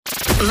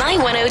My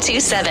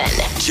 1027.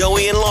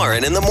 Joey and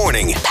Lauren in the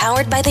morning.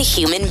 Powered by the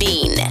Human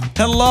Bean.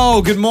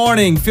 Hello, good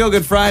morning. Feel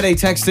Good Friday.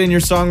 Text in your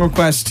song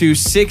request to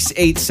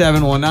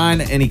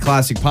 68719. Any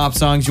classic pop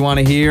songs you want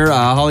to hear.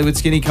 Hollywood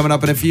Skinny coming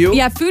up in a few.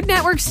 Yeah, Food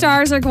Network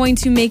stars are going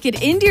to make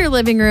it into your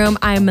living room.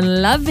 I'm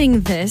loving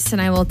this, and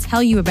I will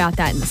tell you about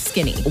that in the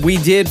Skinny. We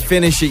did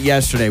finish it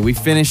yesterday. We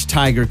finished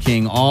Tiger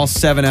King, all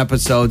 7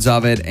 episodes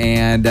of it,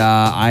 and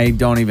I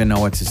don't even know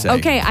what to say.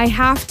 Okay, I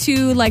have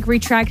to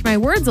retract my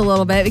words a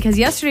little bit because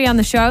yesterday on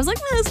the show I was like,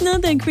 well, it's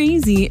not that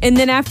crazy. And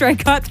then after I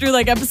got through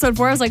episode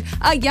 4, I was like,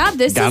 yeah,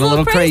 this Got is a a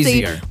little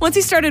crazy. crazier. Once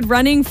he started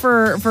running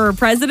for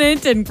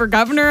president and for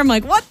governor, I'm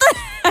like, what the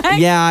heck?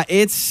 Yeah,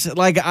 it's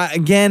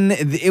again,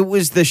 it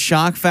was the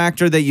shock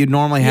factor that you'd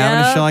normally have in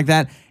a Yep. show like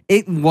that.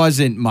 It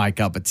wasn't my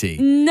cup of tea.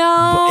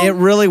 No. It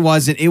really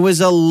wasn't. It was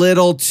a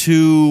little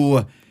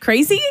too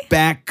Crazy?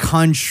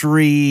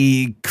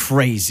 backcountry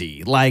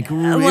crazy. It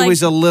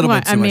was a little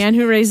bit too a much. man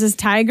who raises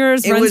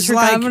tigers, It runs was for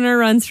governor,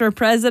 runs for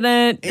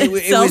president, It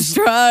sells was-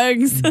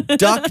 drugs.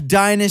 Duck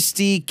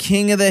Dynasty,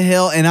 King of the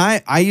Hill, and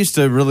I used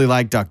to really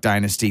like Duck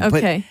Dynasty.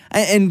 Okay.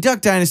 And Duck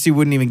Dynasty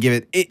wouldn't even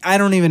give it. I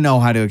don't even know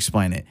how to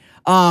explain it.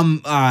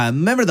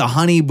 Remember the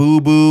Honey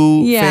Boo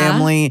Boo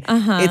family?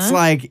 Uh-huh. It's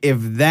like if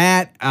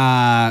that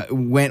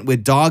went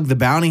with Dog the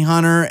Bounty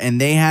Hunter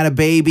and they had a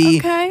baby.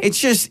 Okay.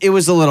 It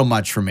was a little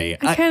much for me.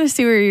 I kind of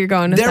see where you're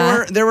going with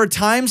that. There were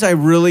times I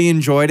really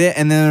enjoyed it,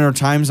 and then there were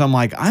times I'm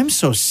like, I'm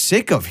so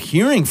sick of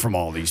hearing from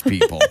all these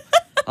people.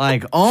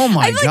 Oh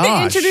my I feel gosh. like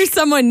they introduce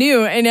someone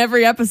new in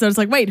every episode. It's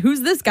like, wait, who's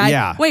this guy?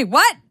 Yeah. Wait,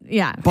 what?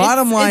 Yeah.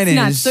 Bottom line it's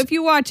nuts. is- So if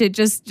you watch it,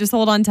 just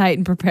hold on tight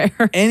and prepare.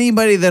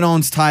 Anybody that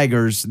owns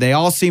tigers, they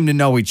all seem to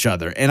know each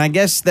other. And I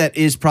guess that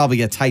is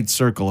probably a tight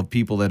circle of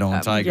people that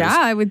own tigers. Yeah,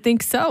 I would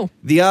think so.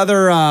 The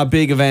other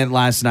big event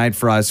last night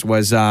for us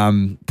was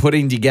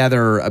putting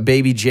together a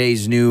Baby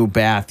Jay's new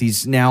bath.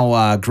 He's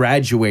now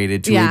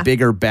graduated to a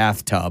bigger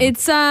bathtub.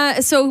 It's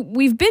so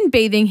we've been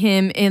bathing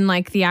him in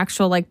the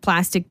actual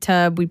plastic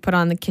tub we put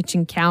on the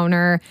kitchen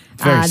counter.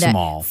 Very that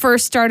small.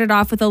 First started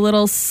off with a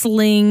little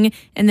sling,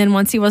 and then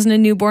once he wasn't a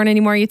newborn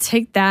anymore, you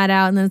take that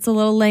out, and then it's a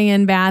little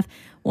lay-in bath.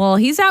 Well,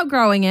 he's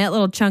outgrowing it,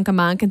 little chunk of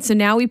monk, and so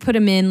now we put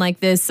him in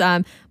this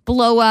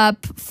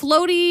blow-up,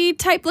 floaty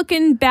type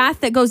looking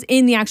bath that goes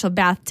in the actual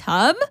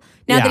bathtub.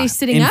 Now that he's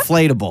sitting up.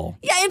 inflatable.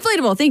 Yeah,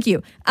 inflatable. Thank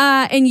you.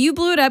 And you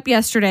blew it up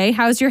yesterday.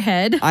 How's your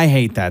head? I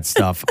hate that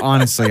stuff.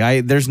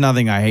 Honestly, there's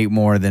nothing I hate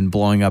more than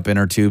blowing up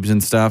inner tubes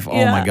and stuff.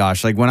 Oh my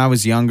gosh. When I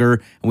was younger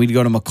and we'd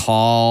go to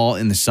McCall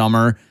in the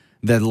summer,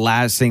 the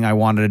last thing I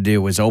wanted to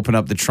do was open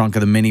up the trunk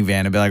of the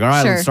minivan and be like, all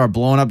right, let's start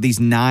blowing up these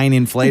 9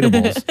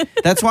 inflatables.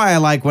 That's why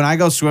when I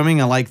go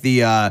swimming, I like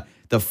the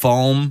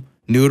foam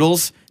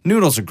noodles.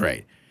 Noodles are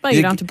great. But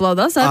you don't have to blow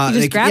those up. You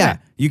just grab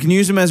it. You can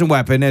use them as a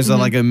weapon, as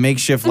a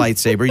makeshift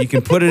lightsaber. You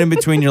can put it in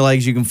between your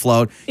legs. You can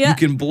float. Yeah. You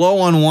can blow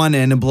on one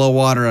end and blow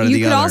water out of the other.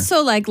 You could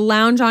also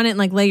lounge on it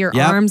and lay your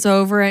arms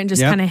over it and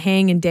just kind of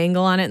hang and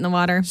dangle on it in the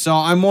water. So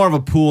I'm more of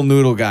a pool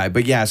noodle guy.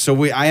 But yeah,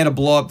 so I had to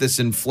blow up this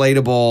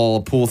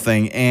inflatable pool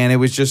thing, and it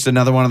was just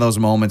another one of those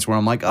moments where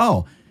I'm like,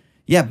 oh,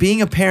 yeah,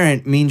 being a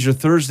parent means your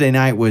Thursday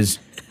night was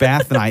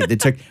bath night that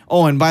took.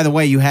 Oh, and by the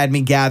way, you had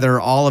me gather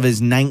all of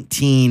his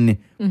 19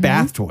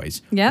 bath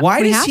toys. Yep, Why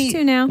we does have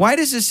to now. Why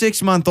does a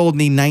 6-month-old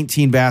need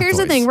 19 bath Here's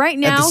toys? the thing. Right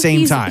now, at the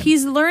same time,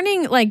 he's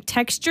learning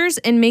textures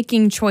and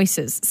making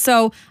choices.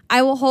 So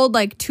I will hold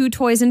 2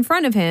 toys in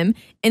front of him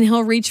and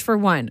he'll reach for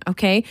one,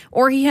 okay?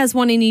 Or he has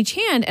one in each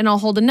hand and I'll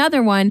hold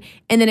another one.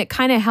 And then it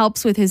kind of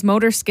helps with his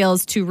motor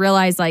skills to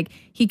realize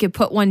he could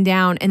put one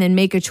down and then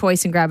make a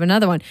choice and grab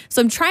another one. So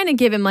I'm trying to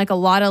give him a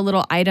lot of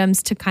little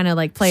items to kind of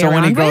play around with.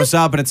 So when he grows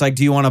up and it's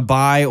do you want to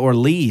buy or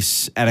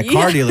lease at a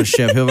car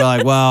dealership? He'll be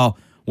like, well,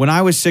 when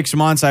I was 6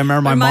 months, I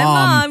remember my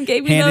mom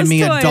gave me handed those me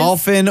toys. a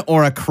dolphin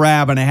or a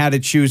crab, and I had to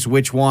choose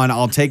which one.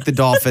 I'll take the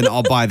dolphin.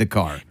 I'll buy the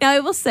car. Now, I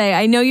will say,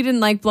 I know you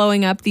didn't like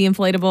blowing up the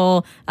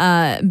inflatable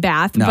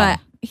bath, No. but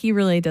he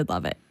really did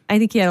love it. I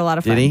think he had a lot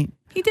of fun. Did he?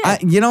 He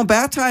did.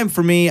 Bath time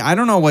for me, I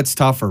don't know what's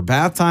tougher.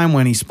 Bath time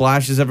when he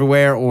splashes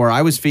everywhere, or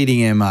I was feeding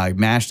him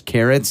mashed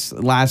carrots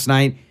last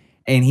night,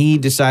 and he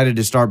decided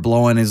to start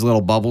blowing his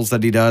little bubbles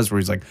that he does, where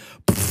he's like...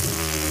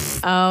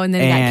 Oh, and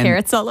then he got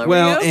carrots all over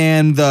you?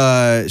 And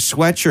the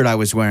sweatshirt I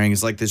was wearing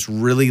is this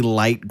really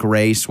light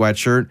gray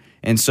sweatshirt.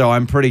 And so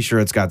I'm pretty sure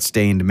it's got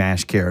stained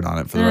mashed carrot on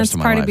it for the rest of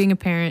my life. It's part of being a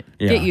parent.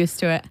 Yeah. Get used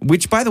to it.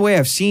 Which, by the way,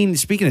 I've seen,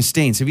 speaking of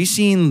stains, have you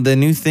seen the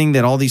new thing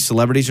that all these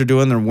celebrities are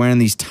doing? They're wearing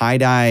these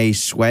tie-dye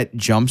sweat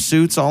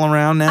jumpsuits all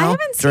around now I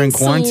haven't during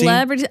seen quarantine.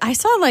 celebrities. I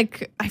saw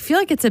I feel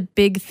like it's a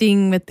big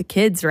thing with the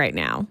kids right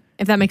now,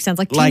 if that makes sense.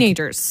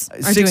 Teenagers are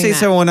doing that.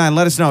 68719,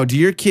 let us know. Do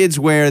your kids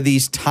wear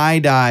these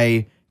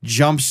tie-dye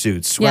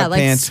jumpsuits, Yeah,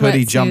 like sweatpants,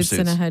 hoodie, sweatsuits jumpsuits.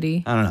 and a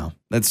hoodie. I don't know.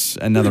 That's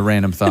another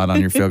random thought on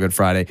your Feel Good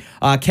Friday.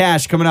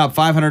 Cash coming up,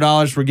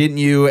 $500. We're getting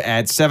you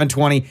at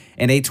 7:20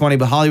 and 8:20,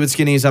 but Hollywood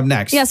Skinny is up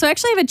next. Yeah, so I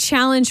actually have a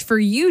challenge for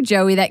you,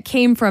 Joey, that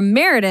came from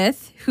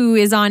Meredith, who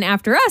is on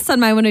After Us on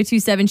my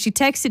 1027. She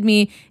texted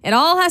me. It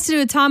all has to do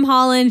with Tom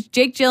Holland,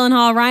 Jake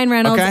Gyllenhaal, Ryan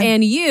Reynolds, Okay.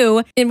 and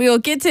you. And we will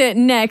get to it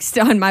next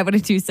on my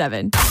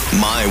 1027.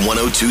 My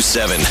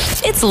 1027.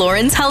 It's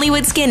Lauren's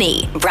Hollywood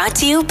Skinny, brought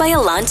to you by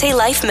Alante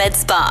Life Med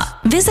Spa.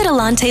 Visit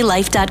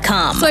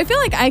AlanteLife.com. So I feel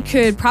like I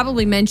could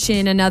probably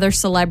mention another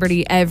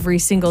celebrity every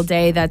single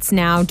day that's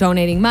now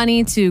donating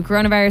money to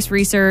coronavirus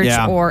research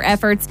or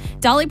efforts.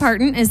 Dolly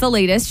Parton is the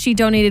latest. She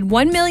donated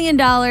 $1 million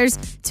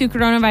to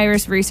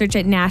coronavirus research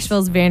at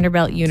Nashville's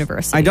Vanderbilt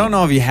University. I don't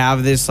know if you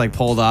have this like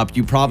pulled up.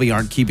 You probably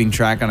aren't keeping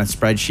track on a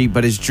spreadsheet,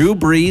 but is Drew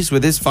Brees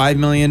with his $5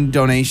 million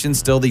donation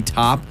still the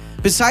top?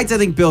 Besides, I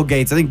think Bill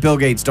Gates. I think Bill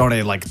Gates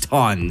donated like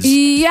tons.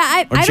 Yeah,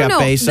 I Or don't Jeff know.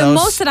 Bezos. The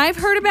most that I've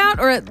heard about,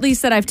 or at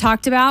least that I've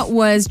talked about,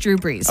 was Drew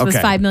Brees. Was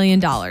Okay. $5 million.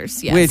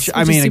 Yes, Which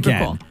I is mean, super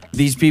again, cool.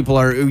 these people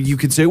are, you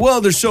could say,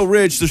 well, they're so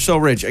rich. They're so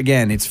rich.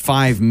 Again, it's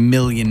 $5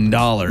 million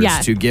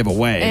to give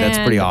away. That's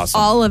pretty And awesome.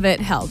 All of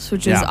it helps,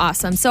 which is Yeah.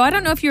 awesome. So I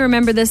don't know if you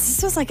remember this.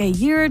 This was like a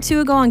year or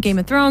two ago on Game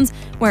of Thrones,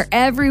 where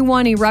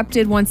everyone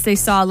erupted once they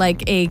saw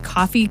like a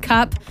coffee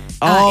cup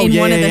in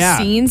one of the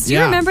scenes. Do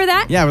you remember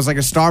that? Yeah, it was like a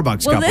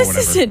Starbucks Well, cup or this whatever.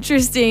 is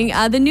interesting.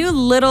 The new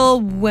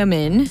Little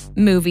Women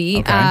movie,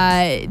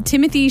 Okay.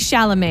 Timothée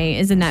Chalamet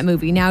is in that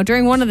movie. Now,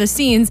 during one of the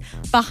scenes,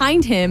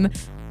 behind him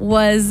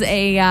was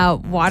a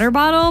water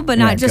bottle, but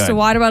not just good. a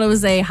water bottle. It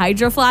was a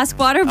Hydro Flask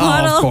water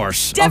bottle. of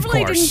course.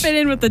 Definitely Of course. didn't fit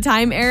in with the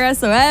time era,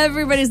 so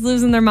everybody's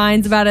losing their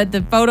minds about it.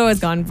 The photo has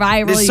gone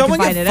viral. Did You someone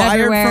can find get it fired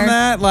everywhere. from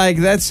that? Like,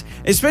 that's,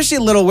 especially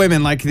Little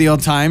Women, like the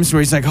old times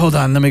where he's like, hold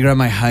on, let me grab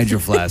my Hydro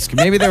Flask.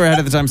 Maybe they were ahead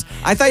of the times.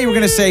 I thought you were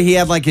going to say he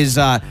had like his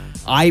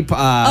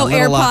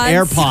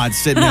AirPods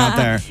sitting out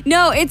there.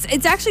 No,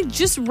 it's actually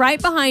just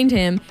right behind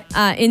him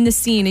in the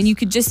scene, and you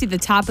could just see the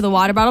top of the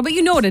water bottle, but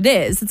you know what it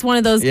is. It's one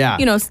of those,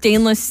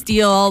 stainless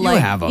steel, You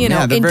have them. they're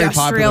very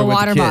popular industrial with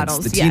water the kids. bottles.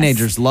 The Yes.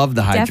 teenagers love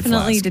the Hydro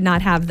Definitely Flask. did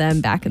not have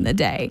them back in the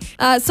day.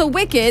 So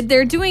Wicked,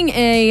 they're doing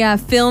a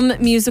film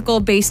musical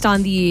based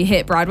on the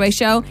hit Broadway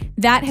show.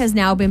 That has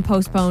now been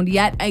postponed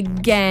yet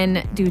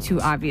again due to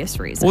obvious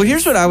reasons. Well,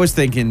 here's what I was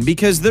thinking,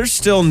 because there's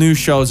still new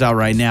shows out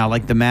right now,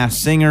 like The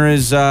Masked Singer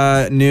is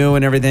new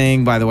and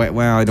everything. By the way,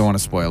 well, I don't want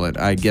to spoil it.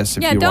 I guess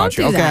if you don't watch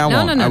do it. Okay, that. I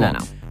won't. No.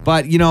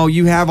 But,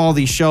 you have all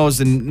these shows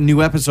and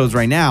new episodes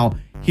right now.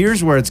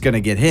 Here's where it's going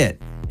to get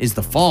hit, is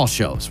the fall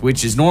shows,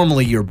 which is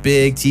normally your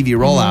big TV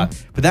rollout.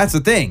 But that's the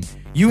thing.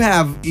 You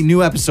have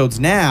new episodes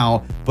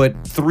now, but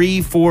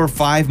 3, 4,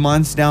 5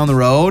 months down the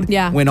road,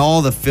 when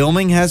all the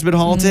filming has been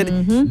halted,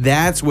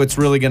 that's what's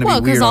really going to be weird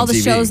on TV. Well, because all the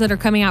shows that are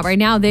coming out right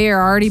now, they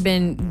are already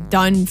been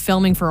done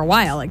filming for a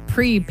while, like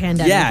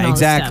pre-pandemic. Yeah, and all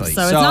this exactly.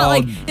 stuff. So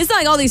it's not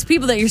like all these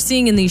people that you're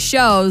seeing in these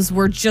shows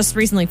were just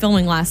recently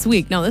filming last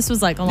week. No, this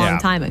was like a long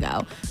time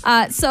ago.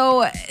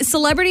 So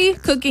celebrity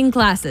cooking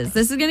classes.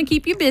 This is going to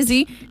keep you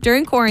busy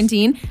during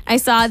quarantine. I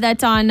saw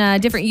that on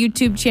different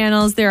YouTube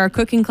channels. There are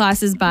cooking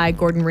classes by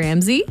Gordon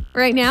Ramsay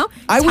right now.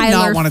 I would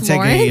Tyler not want to take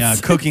a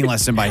Florence. cooking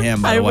lesson by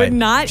him, by I the way. would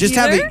not Just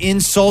have either. it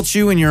insult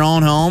you in your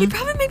own home. You'd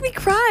probably make me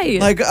cry.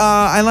 Like,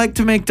 I like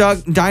to make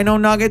dino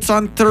nuggets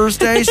on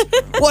Thursdays.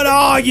 What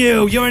are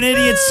you? You're an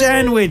idiot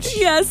sandwich.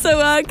 Yeah,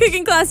 so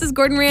cooking classes,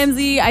 Gordon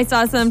Ramsay. I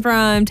saw some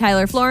from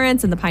Tyler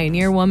Florence and the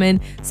Pioneer Woman.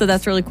 So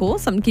that's really cool.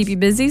 Something to keep you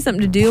busy,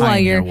 something to do while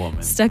Pioneer you're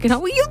Woman. stuck at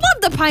home. Well, you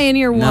love the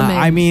Pioneer Woman.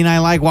 I mean, I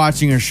like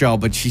watching her show,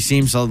 but she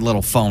seems a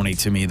little phony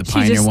to me, the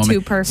Pioneer just Woman.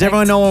 too perfect. Does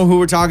everyone know who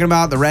we're talking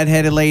about? The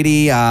redheaded lady?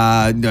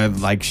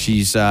 Like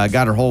she's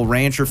got her whole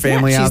rancher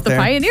family she's out there.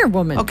 the Pioneer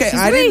Woman. Okay, She's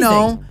I didn't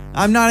amazing. know.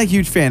 I'm not a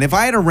huge fan. If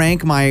I had to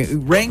rank your...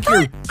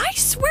 I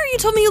swear you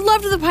told me you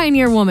loved the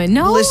Pioneer Woman.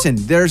 No? Listen,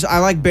 I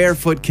like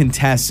Barefoot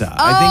Contessa.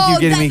 I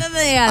think you're getting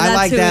me. Yeah, I that's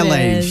like who that it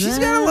lady. is. She's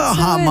got a little That's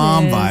hot who it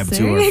mom is. vibe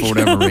to There her you for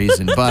whatever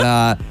reason.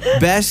 But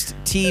best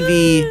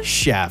TV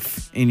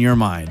chef in your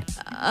mind?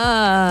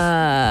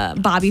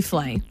 Bobby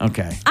Flay.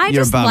 Okay. I You're a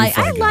just Bobby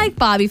Flay guy. like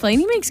Bobby Flay,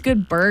 and he makes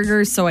good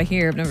burgers. So I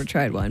hear. I've never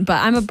tried one,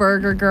 but I'm a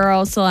burger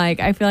girl, so like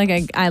I feel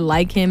like I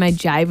like him. I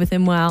jive with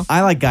him well.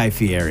 I like Guy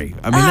Fieri.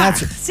 I mean,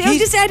 that's. See, I was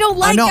just say I don't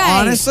like I know, Guy.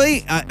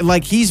 honestly,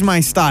 like he's my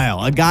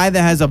style. A guy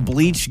that has a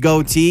bleached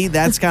goatee,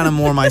 that's kind of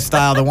more my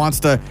style. That wants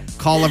to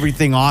call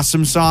everything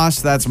awesome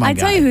sauce. That's my I guy.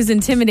 tell you who's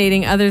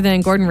intimidating other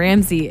than Gordon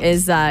Ramsay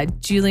is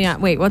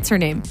Julian. Wait, what's her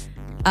name?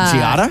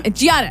 Giada?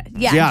 Giada.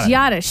 Yeah,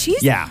 Giada.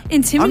 She's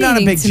intimidating. I'm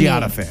not a big to me.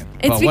 Giada fan.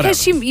 It's but because whatever.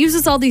 she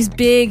uses all these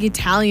big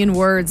Italian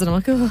words, and I'm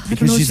like, oh, I don't know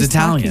Because what she's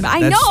Italian. talking about.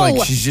 I That's know.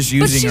 like she's just but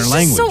using she's her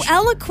language. Just so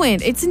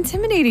eloquent. It's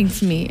intimidating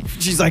to me.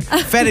 She's like,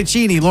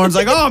 fettuccine. Lauren's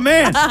like, oh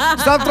man,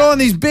 stop throwing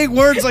these big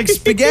words like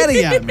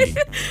spaghetti at me.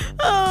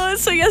 Oh,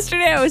 so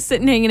yesterday I was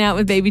sitting hanging out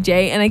with Baby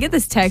J, and I get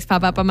this text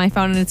pop up on my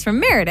phone, and it's from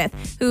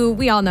Meredith, who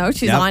we all know.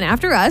 She's on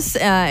After Us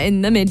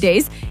in the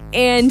middays,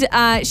 and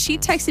she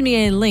texted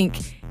me a link.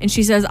 and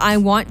she says, I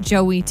want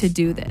Joey to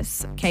do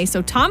this. Okay,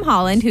 so Tom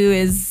Holland, who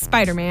is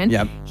Spider-Man,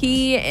 Yep.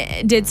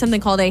 he did something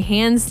called a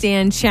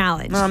handstand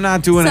challenge. No, I'm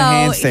not doing a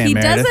handstand, he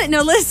Meredith.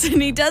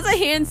 he does a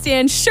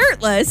handstand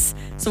shirtless.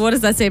 So what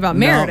does that say about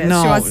Meredith?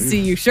 no. She wants to see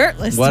you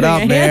shirtless. What doing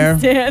up, a Bear?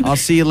 handstand. I'll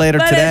see you later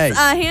But today. it's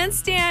a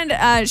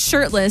handstand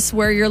shirtless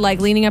where you're like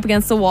leaning up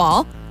against the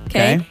wall.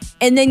 Okay.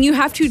 And then you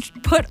have to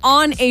put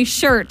on a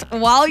shirt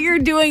while you're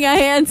doing a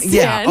handstand.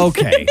 Yeah,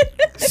 okay.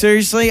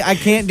 Seriously, I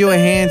can't do a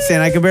handstand.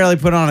 I can barely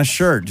put on a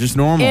shirt, just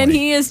normally. And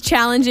he is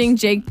challenging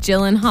Jake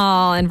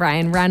Gyllenhaal and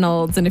Ryan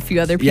Reynolds and a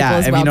few other people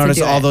as have well. you noticed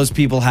to do all it. those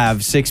people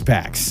have six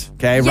packs?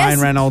 Okay, Yes, Ryan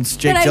Reynolds,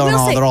 Jake but I will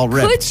Gyllenhaal, say, they're all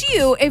ripped. Could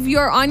you, if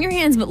you're on your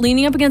hands but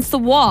leaning up against the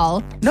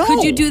wall, No.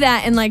 could you do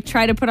that and like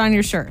try to put on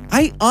your shirt?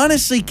 I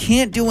honestly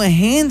can't do a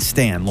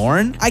handstand,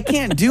 Lauren. I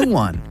can't do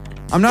one.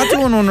 I'm not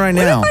doing one right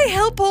now. What if I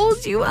help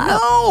hold you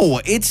up? No,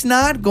 it's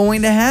not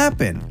going to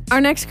happen. Our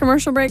next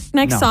commercial break,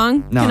 next No.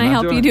 song. No, Can I not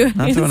help doing you do it. it?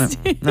 Not doing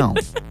it. No,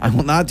 I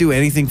will not do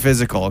anything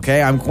physical,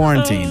 okay? I'm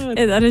quarantined.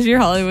 That is your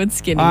Hollywood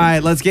skinny. All right,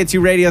 let's get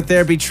to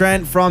radiotherapy.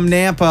 Trent from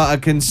Nampa, a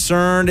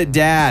concerned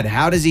dad.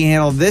 How does he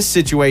handle this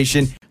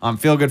situation on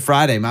Feel Good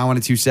Friday? My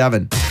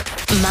 1027.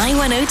 My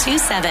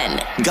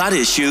 1027. Got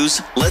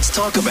issues? Let's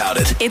talk about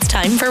it. It's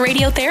time for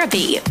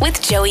Radiotherapy with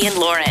Joey and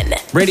Lauren.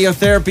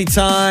 Radiotherapy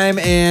time,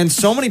 and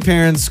so many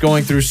parents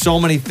going through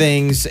so many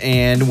things.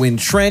 And when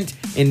Trent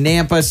in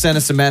Nampa sent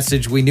us a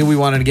message, we knew we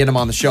wanted to get him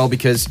on the show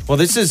because, well,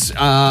 this is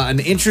an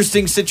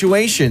interesting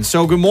situation.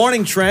 So good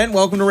morning, Trent.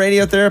 Welcome to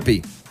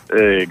Radiotherapy.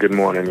 Hey, good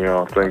morning,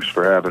 y'all. Thanks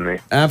for having me.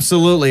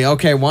 Absolutely.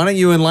 Okay, why don't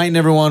you enlighten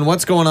everyone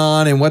what's going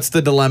on and what's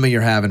the dilemma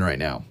you're having right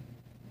now?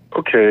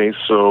 Okay,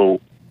 so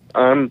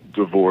I'm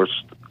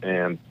divorced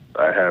and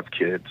I have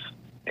kids,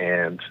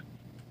 and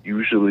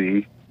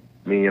usually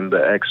me and the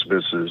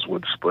ex-missus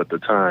would split the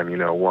time. You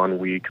know, 1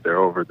 week they're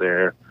over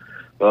there,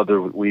 the other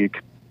week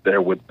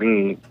they're with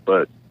me.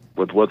 But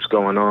with what's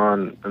going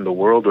on in the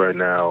world right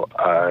now,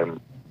 I'm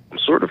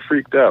sort of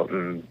freaked out,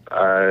 and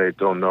I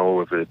don't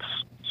know if it's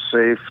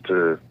safe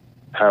to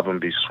have them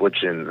be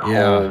switching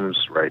homes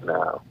right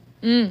now.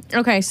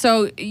 Okay,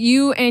 so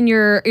you and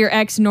your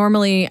ex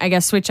normally, I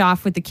guess, switch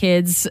off with the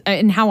kids.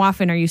 And how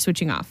often are you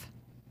switching off?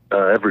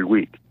 Every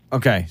week.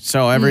 Okay,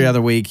 so every other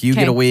week, you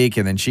get a week,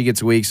 and then she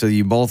gets a week, so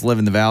you both live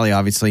in the valley,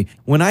 obviously.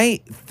 When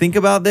I think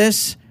about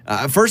this,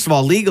 first of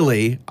all,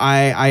 legally,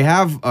 I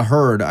have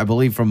heard, I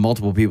believe from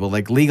multiple people,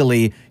 like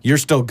legally, you're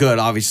still good,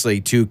 obviously,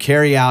 to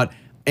carry out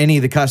any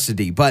of the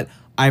custody. But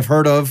I've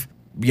heard of,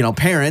 you know,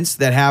 parents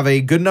that have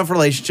a good enough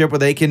relationship where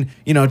they can,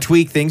 you know,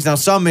 tweak things. Now,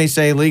 some may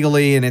say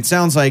legally, and it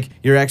sounds like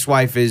your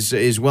ex-wife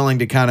is willing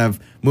to kind of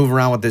move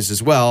around with this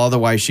as well.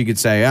 Otherwise, she could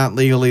say,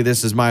 legally,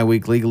 this is my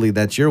week. Legally,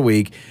 that's your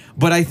week.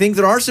 But I think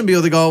there are some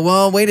people that go,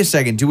 well, wait a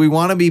second. Do we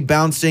want to be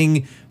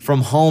bouncing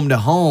from home to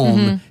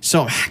home?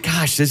 So,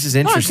 gosh, this is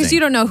interesting. Because you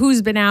don't know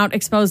who's been out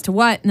exposed to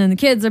what, and then the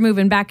kids are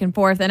moving back and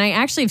forth. And I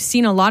actually have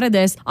seen a lot of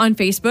this on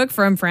Facebook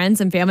from friends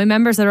and family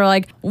members that are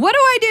like, what do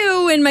I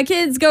do when my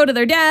kids go to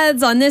their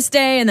dads on this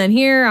day and then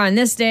here on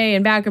this day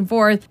and back and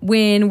forth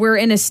when we're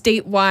in a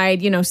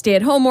statewide, you know,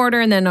 stay-at-home order,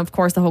 and then, of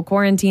course, the whole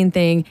quarantine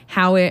thing.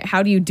 How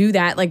do you do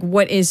that? Like,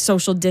 what is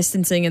social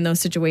distancing in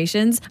those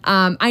situations?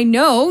 I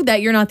know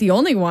that you're not the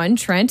only one,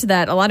 Trent,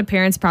 that a lot of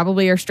parents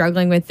probably are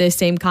struggling with this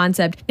same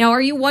concept. Now,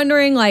 are you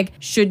wondering, like,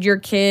 should your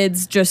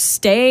kids just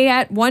stay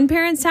at one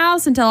parent's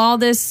house until all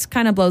this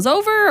kind of blows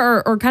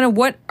over, or kind of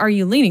what are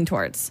you leaning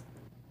towards?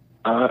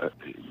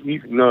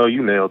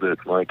 You nailed it.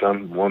 Like,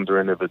 I'm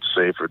wondering if it's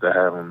safer to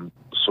have them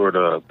sort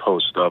of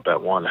post up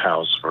at one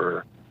house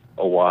for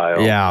a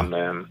while. Yeah. And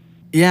then,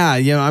 Yeah,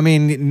 you know, I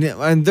mean,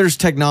 and there's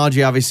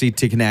technology obviously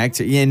to connect.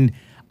 And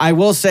I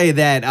will say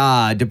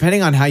that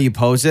depending on how you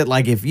pose it,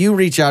 like if you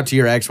reach out to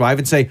your ex-wife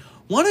and say,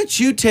 why don't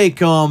you take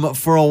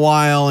for a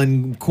while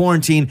and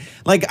quarantine?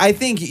 Like, I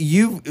think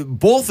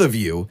both of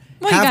you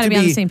Well, you have gotta to be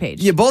on the same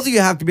page. Yeah, both of you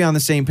have to be on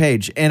the same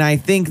page. And I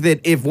think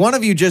that if one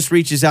of you just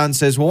reaches out and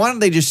says, well, why don't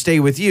they just stay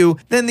with you?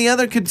 Then the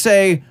other could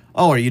say,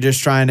 oh, are you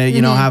just trying to,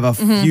 you know, have a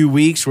few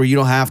weeks where you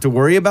don't have to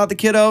worry about the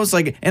kiddos?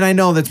 Like, and I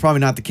know that's probably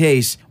not the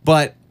case,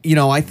 but you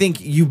know, I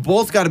think you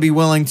both got to be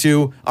willing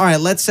to, all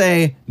right, let's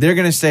say they're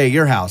going to stay at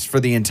your house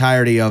for the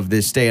entirety of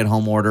this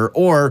stay-at-home order,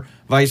 or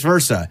vice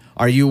versa.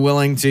 Are you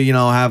willing to, you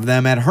know, have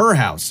them at her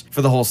house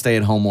for the whole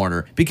stay-at-home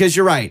order? Because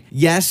you're right.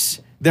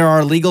 Yes, there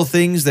are legal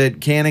things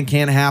that can and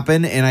can't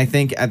happen, and I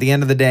think at the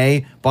end of the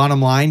day,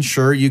 bottom line,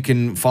 sure, you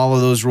can follow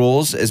those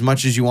rules as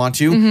much as you want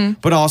to,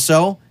 but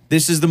also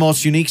this is the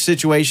most unique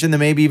situation that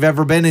maybe you've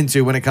ever been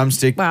into when it comes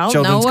to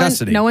children's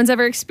custody. No one's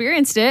ever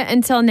experienced it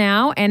until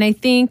now. And I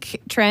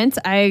think, Trent,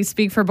 I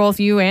speak for both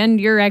you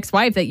and your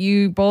ex-wife that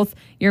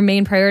your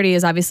main priority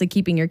is obviously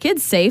keeping your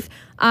kids safe.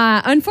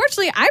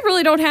 Unfortunately, I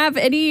really don't have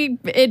any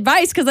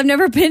advice because I've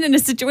never been in a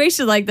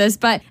situation like this,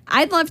 but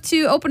I'd love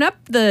to open up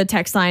the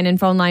text line and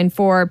phone line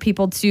for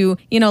people to,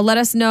 let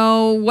us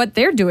know what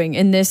they're doing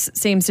in this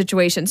same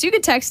situation. So you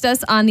can text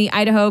us on the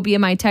Idaho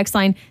BMI text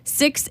line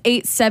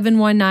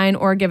 68719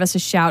 or give us a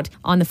shout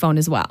on the phone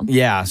as well.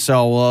 Yeah,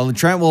 so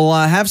Trent will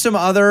have some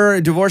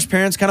other divorced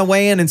parents kind of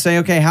weigh in and say,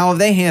 okay, how have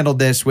they handled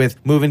this with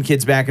moving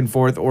kids back and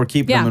forth or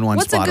keeping them in one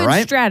What's spot, a all right?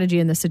 good strategy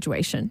in this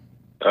situation?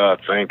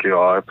 Thank you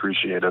all. I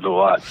appreciate it a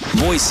lot.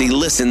 Boise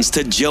listens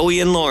to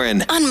Joey and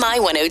Lauren. On My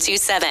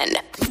 1027.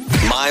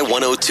 My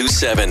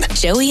 1027.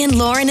 Joey and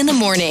Lauren in the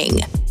morning.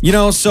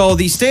 So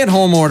the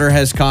stay-at-home order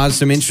has caused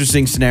some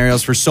interesting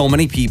scenarios for so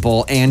many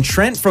people, and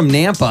Trent from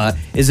Nampa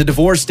is a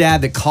divorced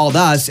dad that called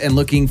us and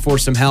looking for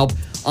some help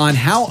on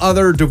how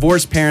other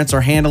divorced parents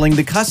are handling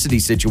the custody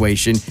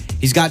situation.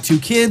 He's got 2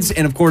 kids,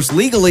 and of course,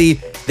 legally,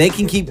 they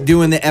can keep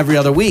doing it every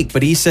other week.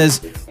 But he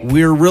says,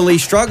 we're really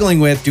struggling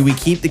with, do we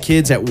keep the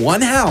kids at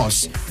one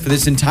house for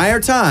this entire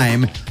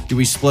time? Do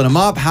we split them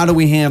up? How do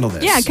we handle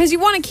this? Yeah, because you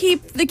want to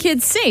keep the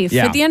kids safe.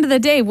 Yeah. At the end of the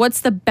day,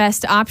 what's the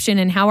best option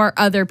and how are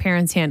other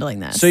parents handling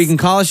this? So you can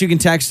call us, you can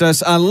text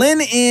us.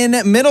 Lynn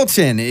in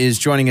Middleton is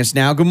joining us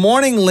now. Good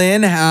morning,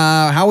 Lynn.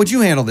 How would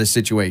you handle this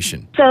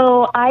situation?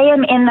 So I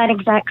am in that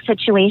exact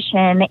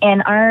situation,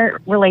 and our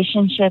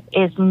relationship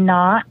is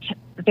not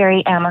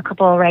very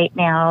amicable right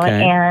now.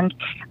 Okay. And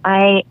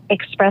I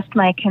expressed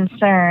my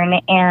concern,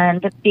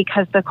 and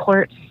because the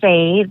courts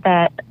say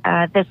that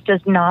this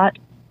does not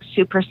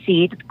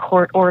supersede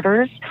court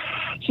orders,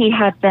 he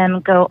had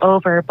them go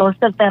over. Both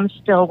of them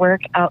still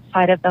work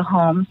outside of the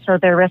home, so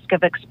their risk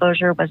of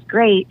exposure was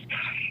great.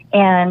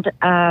 And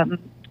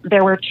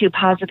there were 2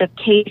 positive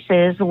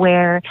cases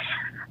where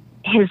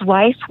his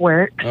wife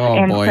works. Oh,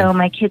 and boy. so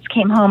my kids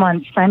came home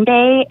on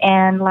Sunday,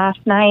 and last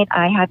night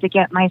I had to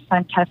get my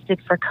son tested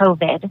for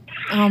COVID.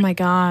 Oh my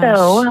gosh.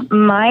 So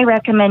my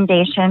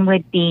recommendation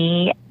would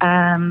be,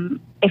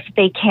 if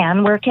they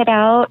can work it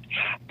out,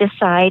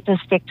 decide to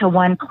stick to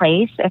one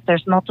place. If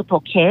there's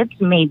multiple kids,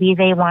 maybe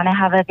they want to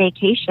have a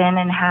vacation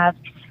and have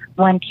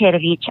one kid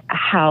at each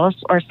house,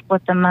 or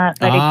split them up.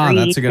 But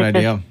agree that's a good to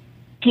idea.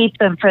 keep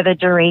them for the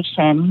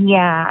duration.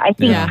 Yeah, I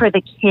think Yeah. for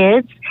the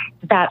kids,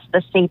 that's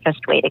the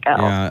safest way to go.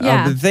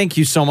 Yeah. But thank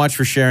you so much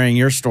for sharing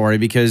your story,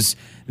 because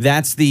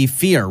that's the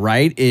fear,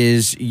 right?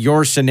 Is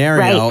your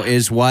scenario Right.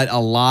 is what a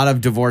lot of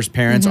divorced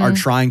parents are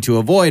trying to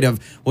avoid. Of,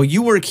 well,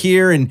 you work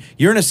here and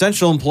you're an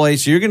essential employee,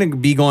 so you're going to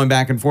be going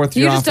back and forth to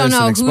You your just office don't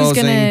know and who's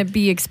exposing. going to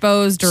be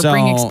exposed or So-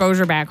 bring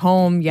exposure back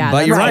home. Yeah, But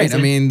that's you're right. crazy.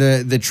 I mean,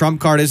 the trump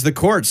card is the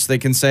courts. They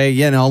can say,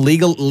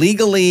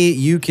 legally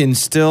you can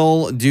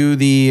still do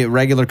the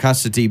regular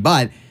custody,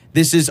 but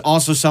this is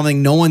also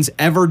something no one's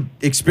ever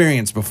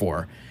experienced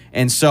before.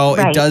 And so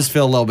it Right. does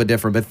feel a little bit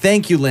different. But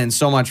thank you, Lynn,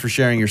 so much for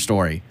sharing your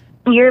story.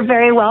 You're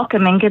very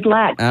welcome, and good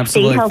luck.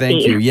 Absolutely. Stay healthy.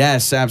 Thank you.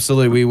 Yes,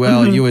 absolutely. We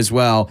will. You as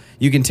well.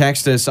 You can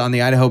text us on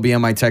the Idaho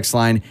BMI text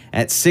line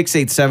at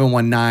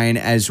 68719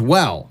 as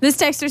well. This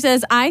texter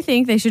says, I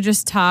think they should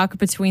just talk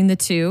between the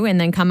 2 and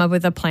then come up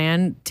with a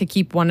plan to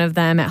keep one of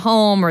them at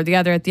home or the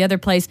other at the other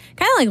place.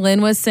 Kind of like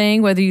Lynn was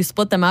saying, whether you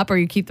split them up or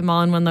you keep them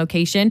all in one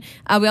location.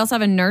 We also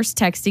have a nurse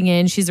texting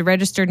in. She's a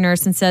registered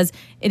nurse and says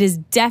it is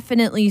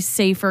definitely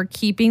safer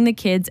keeping the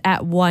kids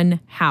at one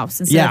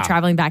house instead Yeah. of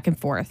traveling back and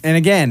forth. And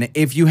again,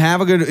 if you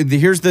have a good,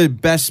 here's the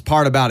best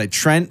part about it.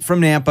 Trent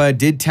from Nampa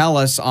did tell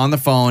us on the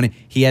phone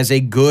he has a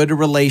good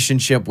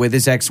relationship with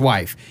his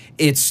ex-wife.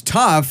 It's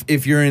tough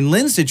if you're in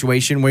Lynn's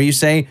situation where you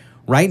say,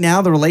 right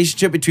now, the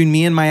relationship between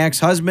me and my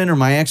ex-husband or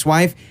my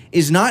ex-wife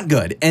is not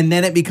good. And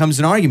then it becomes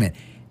an argument.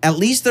 At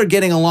least they're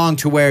getting along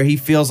to where he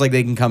feels like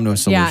they can come to a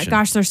solution. Yeah,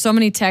 gosh, there's so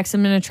many texts.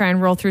 I'm going to try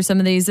and roll through some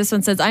of these. This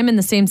one says, I'm in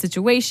the same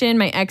situation.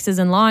 My ex is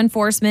in law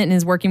enforcement and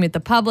is working with the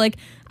public.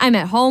 I'm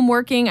at home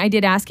working. I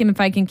did ask him if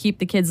I can keep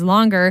the kids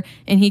longer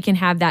and he can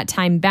have that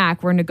time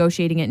back. We're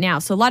negotiating it now.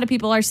 So a lot of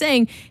people are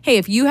saying, hey,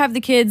 if you have the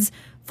kids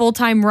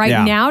full-time right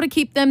Yeah. now to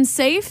keep them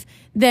safe,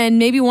 then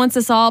maybe once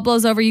this all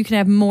blows over, you can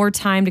have more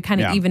time to kind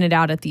of Yeah. even it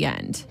out at the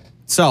end.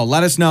 So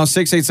let us know,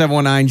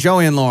 68719,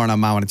 Joey and Lauren on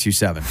My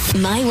 1027.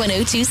 My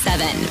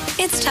 1027.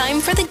 It's time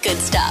for the good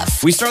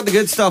stuff. We start the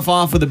good stuff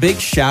off with a big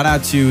shout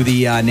out to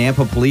the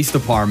Nampa Police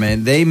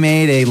Department. They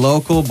made a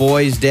local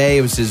boys' day.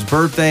 It was his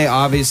birthday.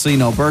 Obviously,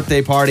 no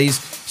birthday parties.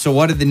 So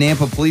what did the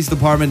Nampa Police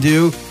Department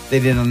do? They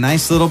did a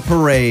nice little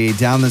parade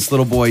down this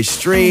little boy's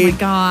street. Oh my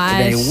gosh.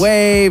 They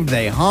waved,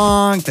 they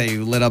honked, they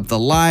lit up the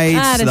lights,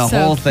 That is the so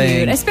whole cute.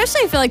 thing.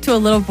 Especially I feel like to a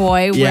little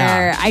boy Yeah.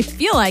 where I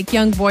feel like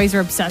young boys are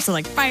obsessed with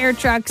like fire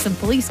trucks and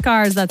police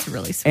cars. That's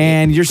really sweet.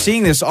 And you're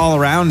seeing this all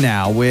around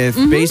now with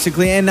Mm-hmm.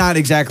 basically, and not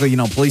exactly,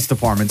 police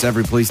departments.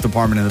 Every police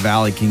department in the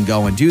Valley can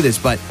go and do this,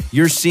 but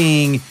you're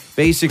seeing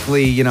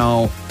basically,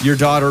 your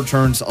daughter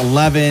turns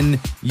 11,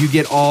 you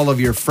get all of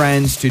your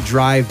friends to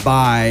drive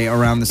by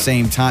around the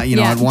same time,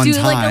 at one do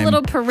time. like a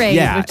little parade,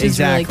 which is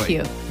really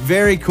cute.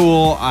 Very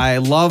cool. I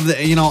love that.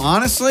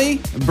 Honestly,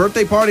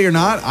 birthday party or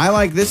not, I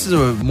like this is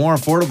a more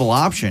affordable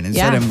option.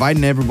 Instead of Yeah.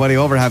 inviting everybody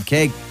over to have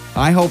cake,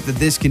 I hope that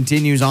this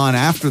continues on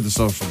after the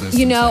social distance.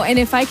 You know, and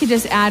if I could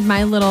just add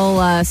my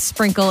little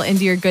sprinkle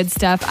into your good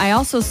stuff, I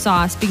also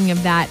saw, speaking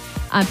of that,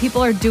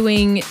 people are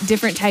doing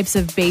different types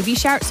of baby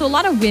showers. So a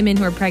lot of women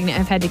who are pregnant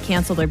have had to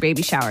cancel their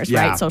baby showers,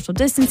 right? Social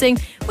distancing,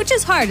 which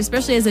is hard,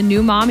 especially as a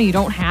new mom and you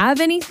don't have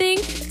anything.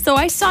 So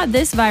I saw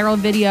this viral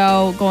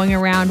video going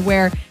around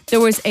where there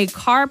was a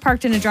car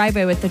parked in a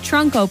driveway with the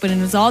trunk open and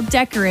it was all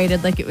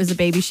decorated like it was a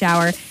baby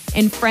shower.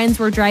 And friends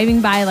were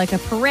driving by like a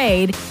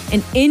parade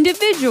and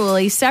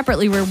individually,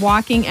 separately, were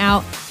walking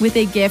out with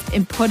a gift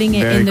and putting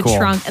it in the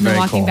trunk and then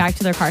walking back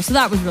to their car. So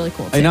that was really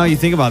cool, too. I know, you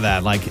think about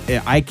that. Like,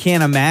 I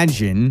can't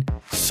imagine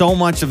so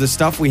much of the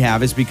stuff we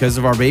have is because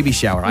of our baby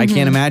shower. I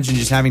can't imagine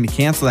just having to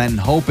cancel that and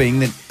hoping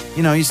that,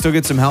 you know, you still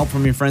get some help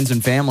from your friends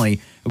and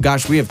family.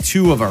 Gosh, we have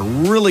two of our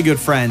really good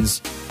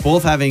friends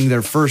both having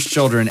their first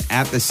children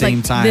at the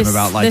same time.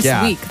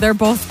 This week. They're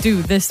both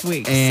due this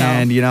week.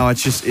 And, you know,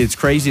 it's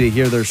crazy to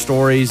hear their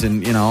stories.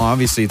 And, you know,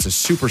 obviously it's a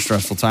super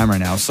stressful time right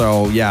now.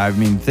 So, yeah, I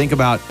mean, think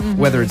about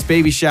whether it's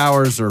baby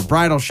showers or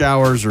bridal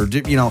showers or,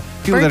 you know,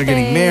 people that are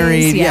getting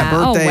married.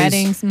 Birthdays.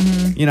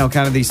 Weddings. You know,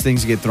 kind of these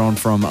things get thrown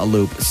from a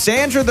loop.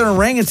 Sandra the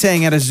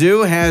orangutan at a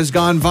zoo has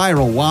gone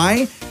viral.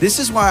 Why? This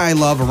is why I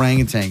love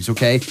orangutans,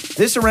 okay?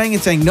 This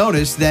orangutan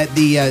noticed that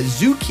the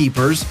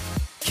zookeepers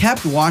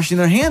kept washing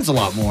their hands a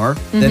lot more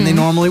than they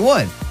normally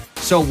would.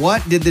 So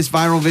what did this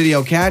viral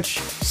video catch?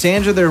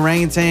 Sandra the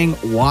orangutan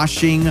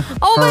washing her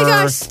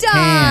hands.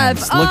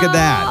 Look at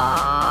that.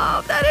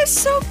 Oh, that is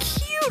so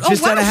cute.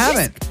 Just out of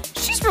habit.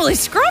 She's really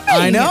scrubbing.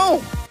 I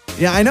know.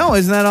 Yeah, I know.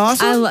 Isn't that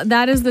awesome?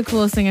 That is the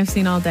coolest thing I've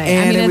seen all day.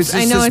 And I mean,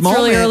 I know it's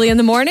really early in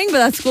the morning, but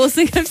that's the coolest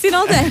thing I've seen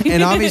all day.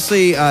 And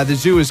obviously, the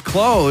zoo is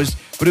closed,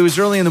 but it was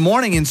early in the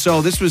morning, and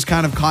so this was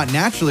kind of caught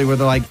naturally where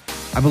they're like,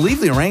 I believe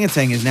the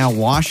orangutan is now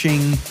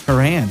washing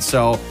her hands.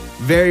 So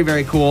very,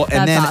 very cool.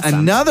 And then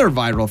another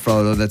viral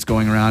photo that's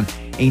going around,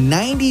 a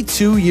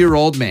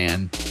 92-year-old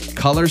man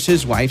colors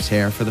his wife's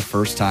hair for the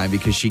first time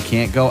because she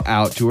can't go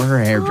out to her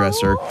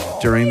hairdresser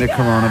during the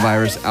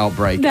coronavirus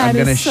outbreak. I'm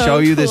going to show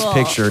you this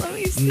picture.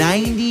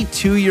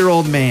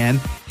 92-year-old man.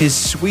 His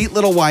sweet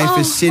little wife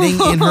is sitting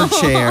in her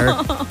chair.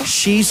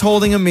 She's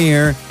holding a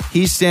mirror.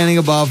 He's standing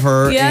above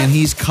her, and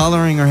he's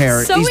coloring her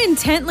hair. So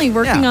intently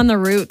working on the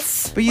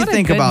roots. But you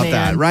think about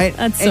that, right?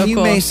 That's so cool. And you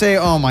may say,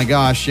 oh my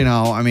gosh, you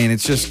know, I mean,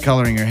 it's just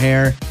coloring your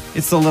hair.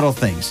 It's the little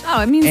things.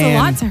 Oh, it means a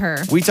lot to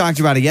her. We talked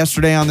about it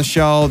yesterday on the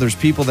show. There's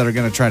people that are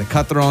going to try to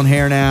cut their own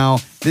hair now.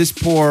 This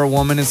poor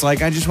woman is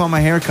like, I just want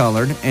my hair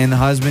colored. And the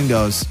husband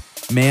goes,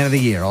 Man of the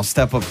Year. I'll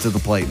step up to the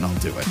plate and I'll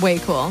do it. Way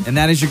cool. And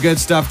that is your good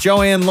stuff.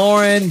 Joey and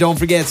Lauren, don't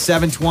forget,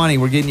 720.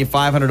 We're getting you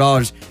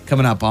 $500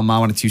 coming up on My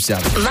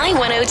 1027. My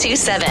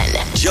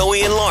 1027.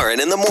 Joey and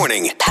Lauren in the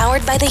morning.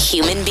 Powered by the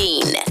Human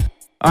Bean.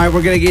 All right,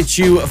 we're going to get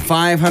you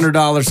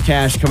 $500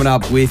 cash coming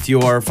up with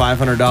your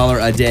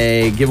 $500 a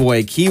day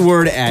giveaway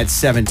keyword at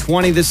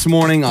 720 this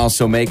morning.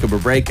 Also, makeup or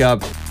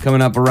breakup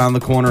coming up around the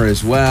corner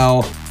as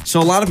well. So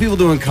a lot of people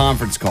doing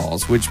conference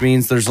calls, which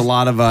means there's a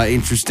lot of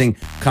interesting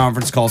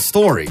conference call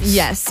stories.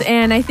 Yes,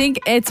 and I think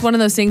it's one of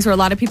those things where a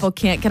lot of people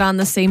can't get on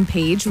the same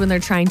page when they're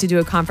trying to do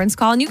a conference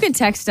call. And you can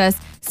text us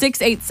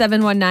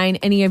 68719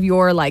 any of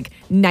your like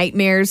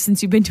nightmares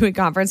since you've been doing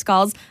conference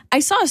calls. I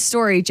saw a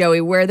story,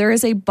 Joey, where there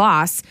is a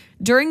boss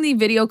during the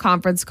video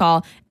conference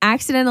call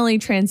accidentally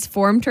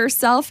transformed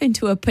herself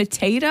into a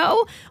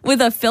potato with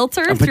a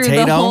filter through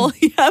the whole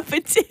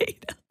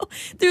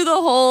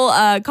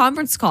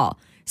conference call.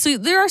 So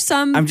there are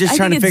some... I'm just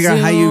trying to figure out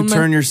how you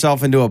turn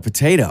yourself into a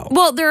potato.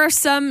 Well, there are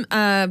some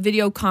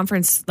video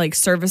conference like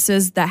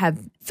services that have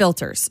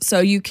filters. So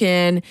you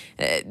can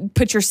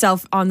put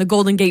yourself on the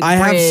Golden Gate Bridge. I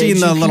have seen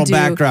the little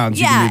backgrounds.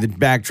 Yeah. You can do the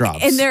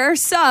backdrops. And there are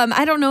some,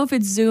 I don't know if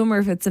it's Zoom or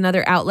if it's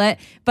another outlet,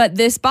 but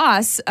this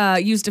boss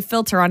used a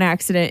filter on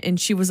accident and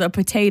she was a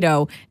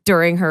potato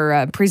during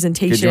her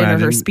presentation or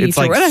her speech it's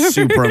like or whatever.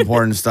 Super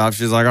important stuff.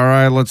 She's like, all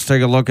right, let's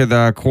take a look at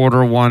the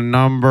Q1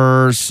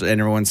 numbers. And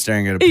everyone's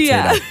staring at a potato.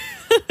 Yeah.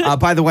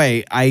 By the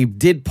way, I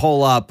did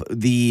pull up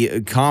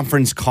the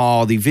conference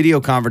call, the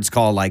video conference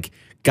call, like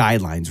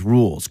guidelines,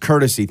 rules,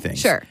 courtesy things.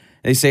 Sure.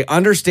 They say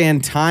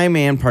understand time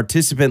and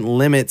participant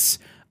limits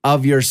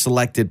of your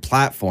selected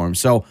platform.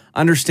 So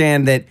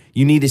understand that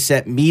you need to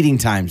set meeting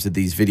times at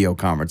these video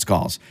conference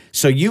calls.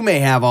 So you may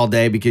have all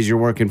day because you're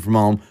working from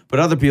home,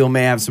 but other people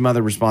may have some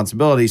other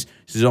responsibilities.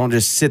 So don't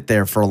just sit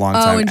there for a long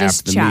time and after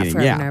just the chat meeting. For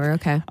an hour.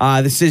 Okay.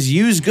 This says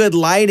use good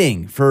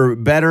lighting for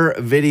better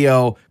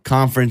video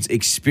conference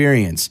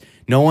experience.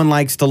 No one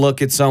likes to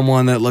look at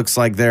someone that looks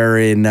like they're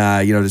in,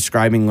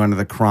 describing one of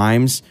the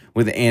crimes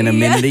with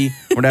anonymity,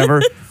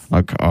 whatever.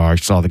 Like, I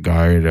saw the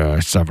guy at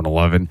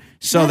 7-Eleven.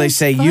 So they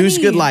say use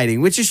good lighting,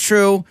 which is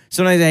true.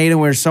 Sometimes I hate it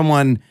where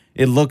someone,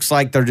 it looks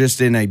like they're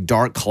just in a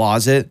dark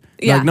closet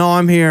Yeah. Like, no,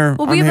 I'm here.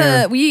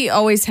 Well, we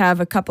always have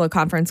a couple of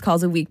conference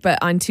calls a week, but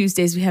on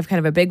Tuesdays we have kind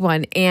of a big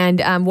one.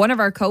 And one of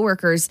our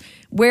coworkers,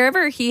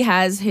 wherever he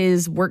has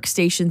his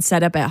workstation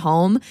set up at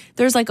home,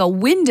 there's like a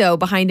window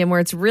behind him where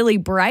it's really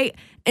bright.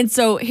 And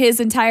so his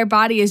entire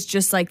body is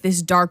just like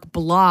this dark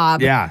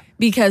blob. Yeah.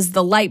 Because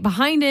the light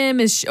behind him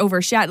is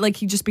overshadowed. Like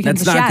he just becomes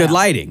That's a not shadow. good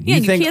lighting. Yeah,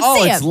 you think, can't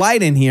oh, see it's him.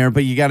 light in here,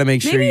 but you got to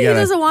make sure Maybe you he got to.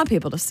 doesn't want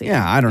people to see.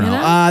 Yeah, I don't you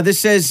know.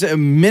 This says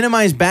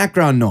minimize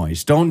background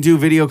noise. Don't do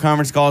video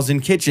conference calls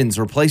in kitchens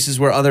or places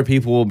where other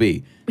people will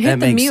be. Hit that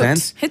the makes mute.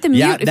 sense. Hit the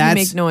mute if you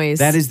make noise.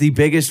 That is the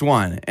biggest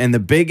one. And the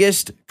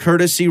biggest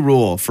courtesy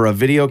rule for a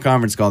video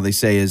conference call, they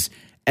say, is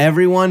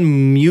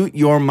everyone mute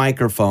your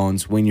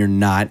microphones when you're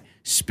not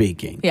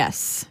speaking.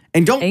 Yes.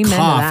 And don't Amen to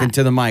cough that.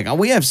 into the mic.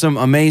 We have some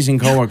amazing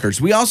coworkers.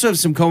 We also have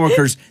some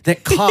coworkers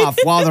that cough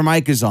while their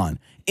mic is on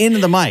into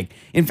the mic.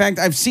 In fact,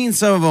 I've seen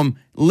some of them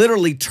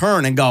literally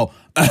turn and go,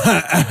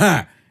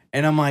 and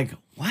I'm like,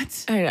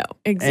 what? I know.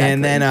 Exactly.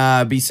 And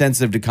then be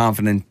sensitive to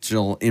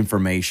confidential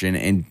information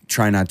and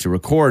try not to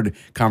record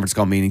conference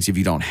call meetings if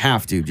you don't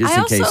have to, just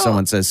in case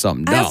someone says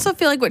something dumb. I also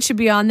feel like what should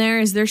be on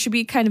there should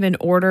be kind of an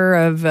order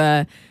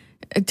of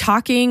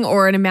talking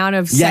or an amount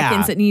of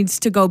seconds that needs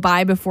to go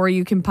by before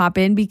you can pop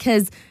in,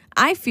 because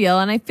I feel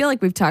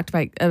like we've talked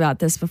about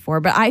this before,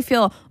 but I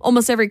feel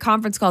almost every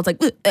conference call, it's like,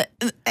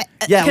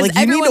 yeah, like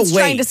you everyone's need to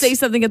wait. trying to say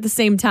something at the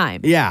same time.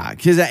 Yeah,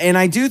 and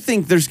I do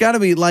think there's got to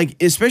be, like,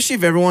 especially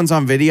if everyone's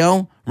on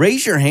video,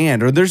 raise your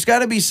hand, or there's got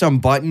to be some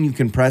button you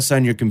can press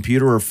on your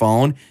computer or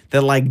phone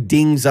that like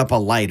dings up a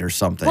light or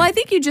something. Well, I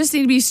think you just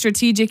need to be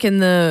strategic in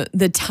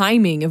the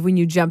timing of when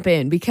you jump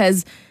in,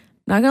 because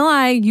not gonna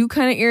lie, you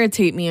kind of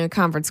irritate me on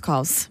conference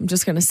calls. I'm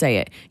just gonna say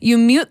it. You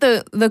mute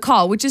the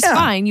call, which is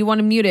fine. You want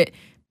to mute it.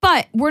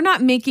 But we're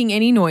not making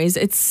any noise.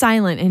 It's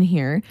silent in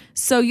here.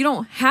 So you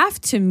don't have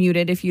to mute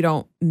it if you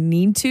don't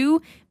need to.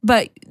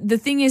 But the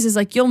thing is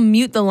like you'll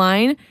mute the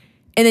line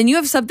and then you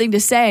have something to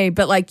say,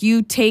 but like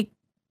you take,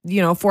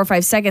 4 or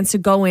 5 seconds to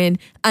go in,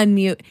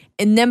 unmute,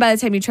 and then by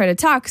the time you try to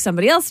talk,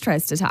 somebody else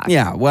tries to talk.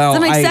 Yeah, well,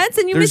 does that make sense?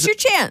 And you miss your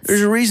chance.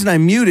 There's a reason I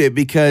mute it,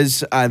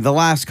 because the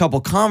last couple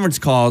conference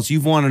calls,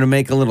 you've wanted to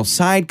make a little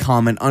side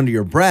comment under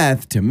your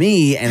breath to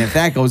me, and if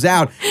that goes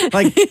out,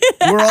 like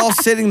we're all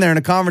sitting there in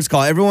a conference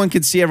call, everyone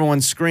can see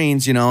everyone's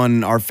screens,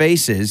 and our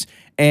faces,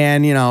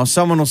 and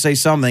someone will say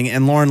something,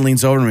 and Lauren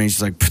leans over to me, and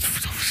she's like.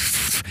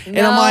 And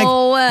I'm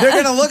like, they're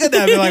going to look at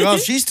that and be like, oh,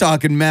 she's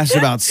talking mess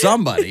about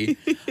somebody.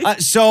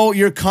 So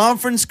your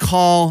conference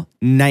call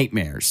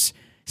nightmares.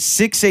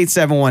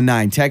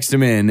 68719. Text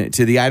them in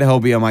to the Idaho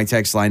BMI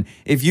text line.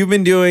 If you've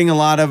been doing a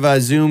lot of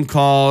Zoom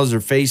calls or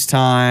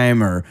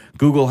FaceTime or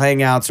Google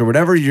Hangouts or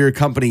whatever your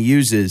company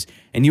uses,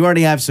 and you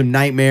already have some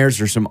nightmares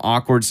or some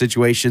awkward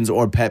situations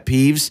or pet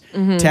peeves,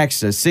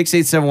 text us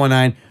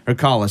 68719 or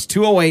call us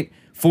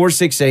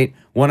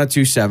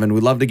 208-468-1027.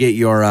 We'd love to get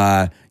your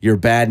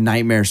bad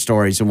nightmare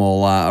stories, and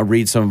we'll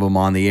read some of them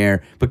on the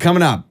air. But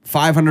coming up,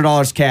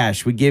 $500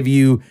 cash. We give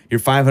you your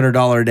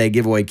 $500 a day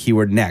giveaway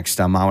keyword next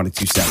on My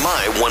 1027.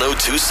 My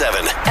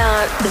 1027.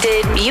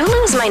 Did you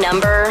lose my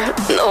number?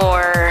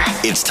 Or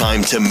It's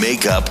time to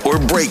make up or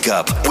break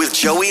up with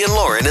Joey and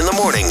Lauren in the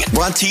morning.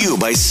 Brought to you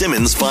by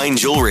Simmons Fine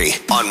Jewelry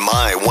on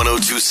My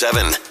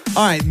 1027.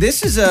 All right,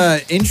 this is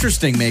a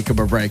interesting makeup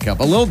or breakup.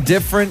 A little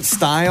different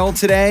style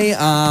today,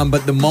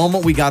 but the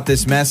moment we got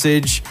this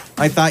message,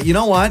 I thought, you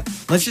know what?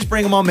 Let's just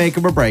bring them on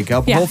makeup or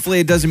breakup. Yeah. Hopefully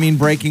it doesn't mean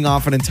breaking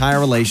off an entire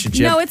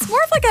relationship. No, it's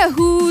more of like a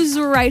who's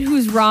right,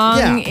 who's wrong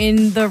Yeah.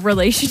 in the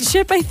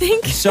relationship, I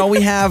think. So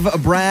we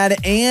have Brad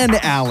and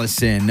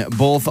Allison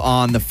both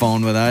on the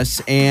phone with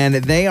us, and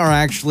they are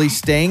actually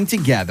staying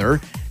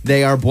together.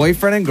 They are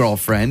boyfriend and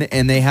girlfriend,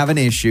 and they have an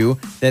issue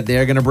that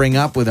they're going to bring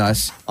up with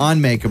us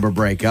on Makeup or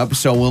Breakup.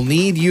 So we'll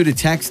need you to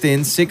text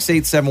in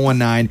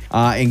 68719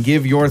 and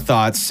give your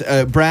thoughts.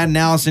 Brad and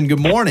Allison, good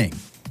morning.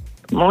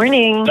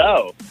 Morning.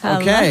 So,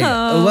 Okay.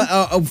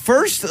 Hello.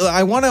 First,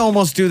 I want to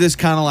almost do this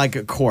kind of like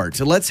a court.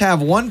 Let's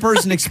have one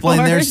person explain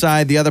their Court.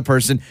 side, the other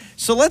person.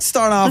 So let's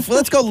start off.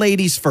 Let's go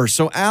ladies first.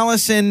 So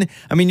Allison,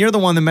 I mean, you're the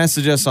one that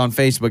messaged us on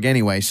Facebook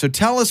anyway. So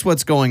tell us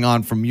what's going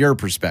on from your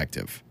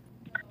perspective.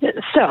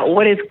 So,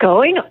 what is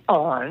going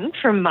on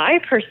from my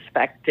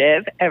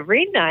perspective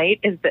every night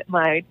is that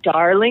my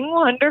darling,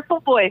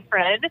 wonderful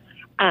boyfriend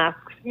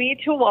asks me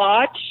to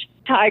watch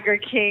Tiger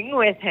King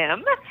with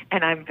him,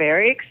 and I'm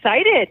very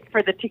excited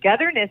for the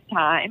togetherness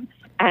time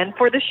and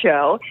for the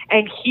show,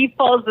 and he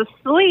falls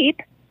asleep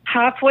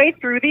halfway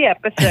through the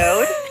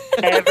episode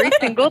every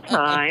single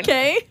time,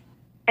 Okay.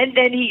 and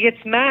then he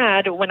gets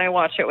mad when I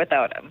watch it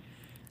without him.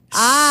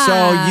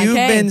 So you've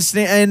okay.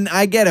 been, and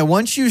I get it.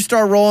 Once you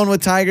start rolling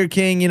with Tiger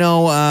King, you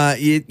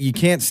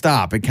can't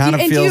stop. It kind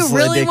of And feels do you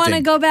really addicting. want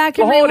to go back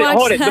and hold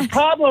rewatch it. that? The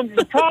problem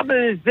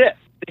is this.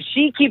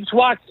 She keeps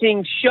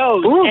watching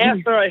shows Ooh,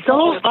 after I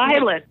so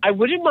violent. I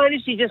wouldn't mind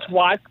if she just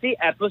watched the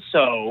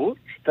episode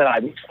that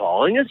I'm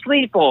falling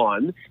asleep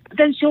on, but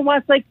then she'll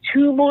watch like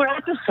 2 more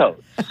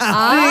episodes.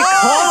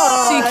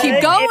 So you keep If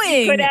you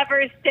going. could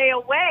ever stay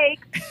awake,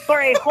 for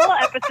a whole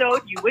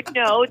episode, you would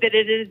know that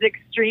it is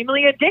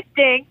extremely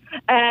addicting,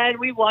 and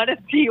we want to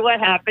see what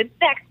happens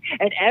next.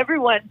 And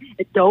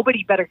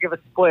nobody better give a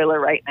spoiler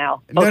right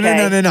now. No,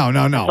 okay? No,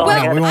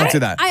 we won't do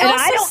that.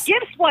 I don't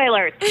give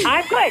spoilers.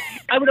 I'm good.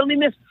 I would only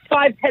miss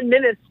 5-10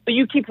 minutes, but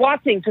you keep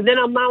watching, so then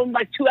I'm now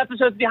like 2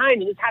 episodes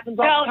behind, and this happens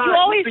all the time. You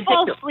always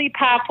fall asleep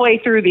halfway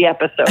through the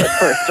episode,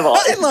 first of all.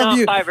 I love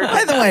you. By the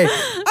way,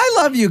 I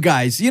love you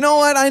guys. You know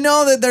what? I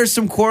know that there's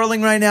some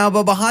quarreling right now,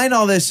 but behind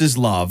all this is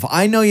love.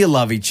 I know you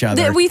love each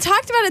other. We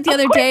talked about it the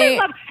other day.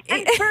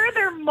 And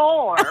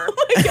furthermore,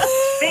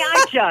 may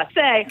I just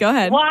say, go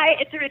ahead. Why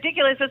it's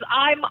ridiculous is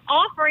I'm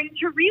offering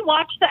to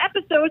rewatch the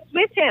episodes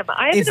with him.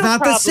 I have It's no not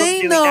the problem same,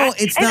 doing though.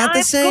 that. It's And not the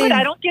I'm same. Good.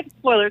 I don't give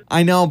spoilers.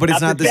 I know, but it's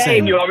not the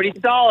same. You already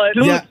saw it.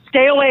 Dude, Yeah.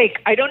 stay awake.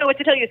 I don't know what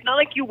to tell you. It's not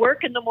like you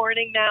work in the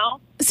morning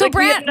now. So Like,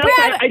 we have nothing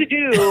Brad, to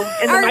do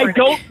in the I morning.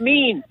 don't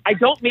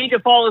mean to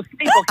fall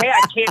asleep, okay?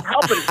 I can't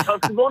help it. It's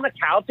comfortable on the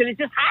couch, and it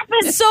just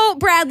happens. So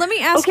Brad, let me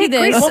ask Okay, you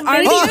great. this: Well, Are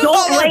maybe you?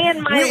 don't lay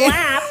in my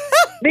lap.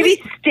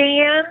 Maybe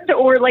stand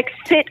or like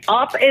sit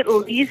up at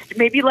least.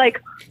 Maybe like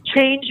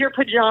change your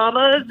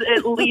pajamas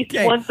at least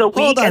Okay, once a hold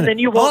week, on. and then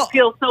you won't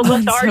feel so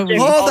lethargic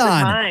all Hold the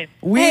on. time.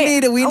 We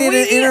need an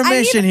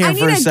intermission here I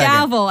for a need a second.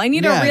 gavel. I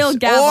need Yes. a real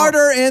gavel.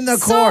 Order in the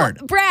court.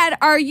 So, Brad,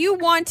 are you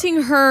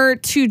wanting her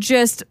to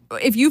just,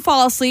 if you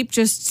fall asleep,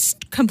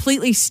 just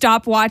completely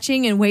stop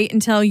watching and wait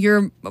until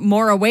you're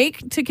more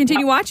awake to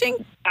continue watching?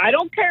 I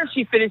don't care if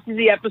she finishes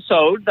the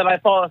episode that I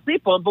fall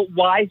asleep on, but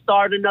why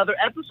start another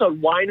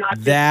episode? Why not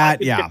just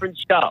watch a different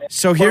show?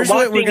 So here's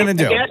what we're going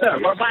gonna do.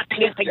 We're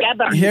watching it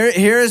together.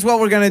 Here is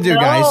what we're gonna do,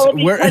 guys.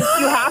 because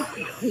you have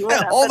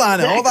to. Hold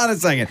on a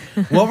second.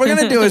 What we're going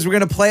to do is we're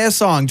going to play a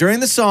song. During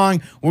the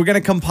song, we're going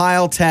to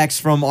compile text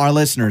from our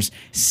listeners.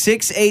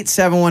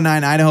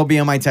 68719 Idaho, be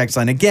on my text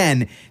line.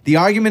 Again, the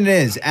argument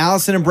is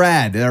Allison and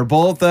Brad, they're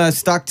both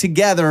stuck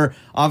together,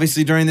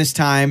 obviously, during this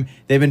time.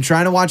 They've been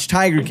trying to watch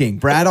Tiger King.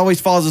 Brad always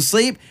falls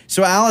asleep,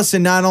 so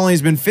Allison not only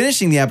has been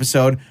finishing the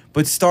episode,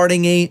 but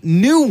starting a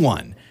new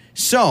one.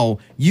 So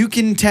you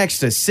can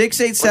text us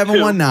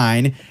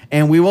 68719,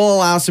 and we will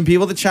allow some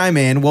people to chime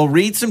in. We'll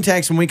read some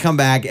text when we come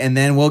back, and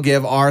then we'll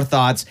give our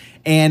thoughts.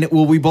 And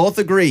will we both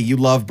agree, you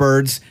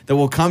lovebirds, that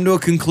we'll come to a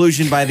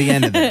conclusion by the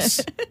end of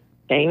this?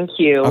 Thank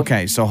you.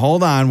 Okay, so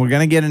hold on. We're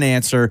going to get an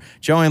answer.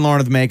 Joey and Lauren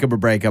with Makeup or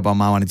Breakup on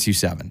My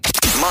 1027.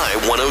 My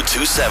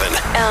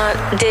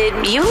 1027.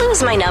 Did you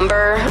lose my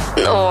number?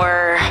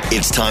 Or.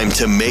 It's time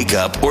to make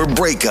up or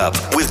break up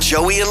with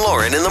Joey and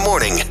Lauren in the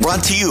morning.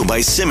 Brought to you by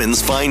Simmons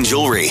Fine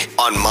Jewelry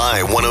on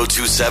My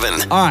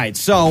 1027. All right,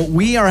 so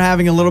we are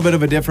having a little bit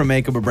of a different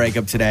makeup or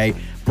breakup today.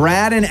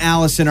 Brad and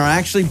Allison are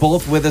actually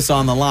both with us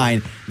on the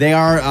line. They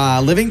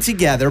are living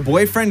together,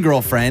 boyfriend,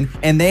 girlfriend,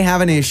 and they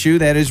have an issue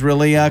that is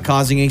really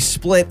causing a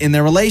split in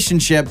their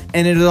relationship.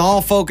 And it is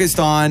all focused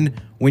on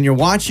when you're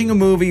watching a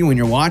movie, when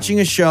you're watching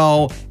a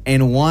show,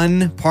 and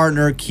one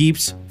partner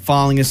keeps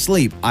falling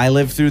asleep. I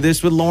lived through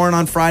this with Lauren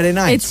on Friday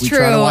nights. It's we true.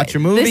 try to watch a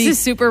movie. This is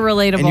super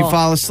relatable. And you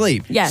fall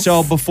asleep. Yes.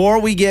 So before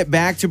we get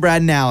back to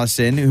Brad and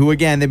Allison, who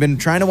again, they've been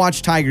trying to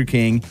watch Tiger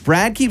King,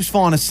 Brad keeps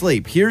falling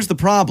asleep. Here's the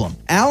problem.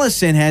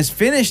 Allison has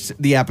finished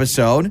the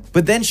episode,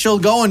 but then she'll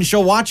go and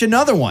she'll watch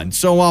another one.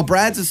 So while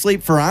Brad's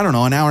asleep for, I don't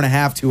know, an hour and a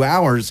half, 2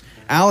 hours,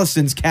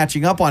 Allison's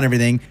catching up on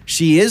everything.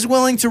 She is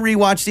willing to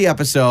rewatch the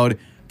episode,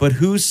 but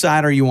whose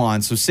side are you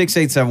on? So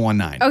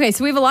 68719. Okay,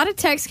 so we have a lot of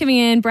texts coming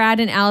in, Brad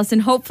and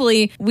Allison.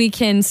 Hopefully we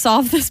can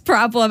solve this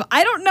problem.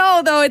 I don't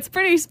know, though. It's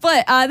pretty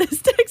split.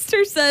 This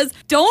texter says,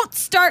 don't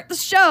start the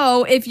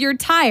show if you're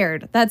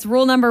tired. That's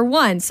rule number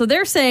 1. So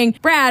they're saying,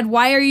 Brad,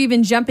 why are you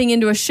even jumping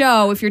into a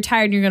show if you're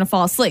tired and you're going to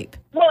fall asleep?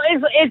 Well,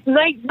 it's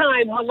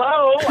nighttime.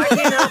 Hello? I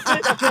can't help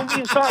it. That's when we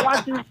can start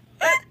watching.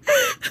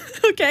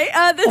 Okay,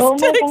 this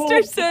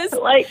texter says,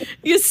 like,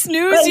 you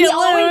snooze, you he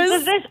always lose.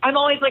 does this. I'm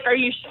always like, are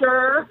you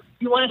sure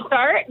you want to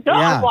start? No,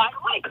 Yeah. I'm wide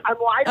awake. I'm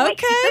wide awake.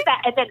 Okay. He said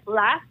that. And then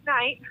last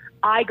night,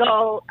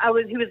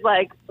 he was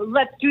like,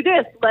 let's do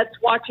this. Let's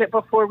watch it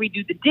before we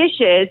do the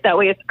dishes. That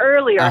way it's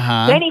earlier.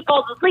 Uh-huh. Then he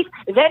falls asleep.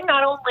 Then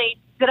not only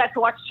did I have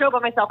to watch the show by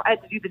myself, I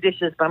had to do the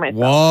dishes by myself.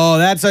 Whoa,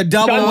 that's a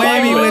double Double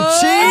whammy with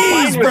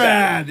whammy. cheese,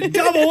 Brad.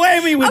 Double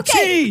whammy with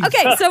cheese.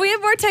 Okay, so we have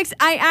more texts.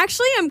 I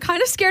actually am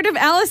kind of scared of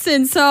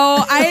Allison, so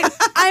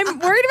I'm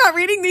worried about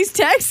reading these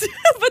texts.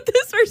 But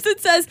this person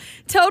says,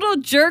 total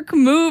jerk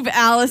move,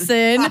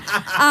 Allison.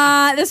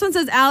 This one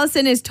says,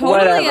 Allison is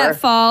totally Whatever. at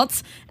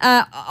fault.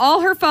 All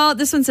her fault.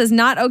 This one says,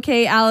 not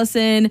okay,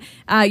 Allison.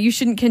 You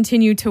shouldn't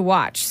continue to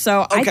watch.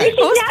 So I Okay. think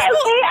most Yeah, people...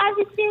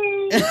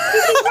 okay,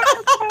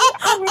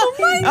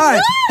 All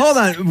right, hold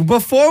on.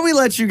 Before we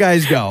let you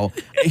guys go,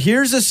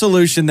 here's a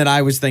solution that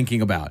I was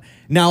thinking about.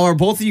 Now, are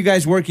both of you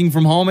guys working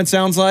from home, it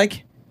sounds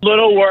like?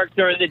 Little work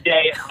during the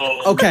day at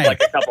home. Okay.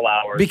 Like a couple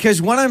hours.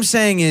 Because what I'm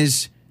saying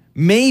is,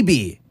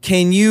 maybe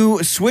can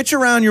you switch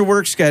around your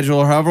work schedule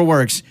or however it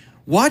works?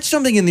 Watch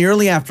something in the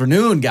early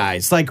afternoon,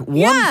 guys, like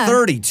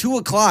 1:30, 2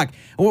 o'clock,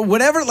 or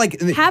whatever. Like,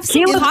 Have He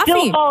some will coffee.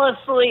 still fall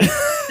asleep.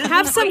 This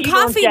Have is some what you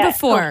don't coffee get.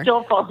 before. He'll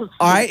still fall asleep.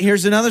 all right,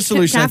 here's another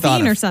solution I thought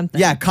Caffeine of. or something.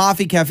 Yeah,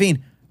 coffee,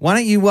 caffeine. Why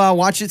don't you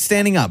watch it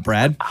standing up,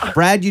 Brad?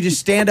 Brad, you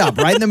just stand up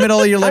right in the middle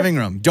of your living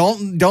room.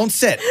 Don't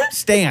sit.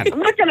 Stand. I'm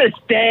not going to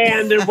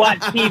stand and watch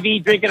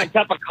TV drinking a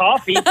cup of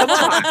coffee. Come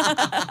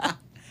on.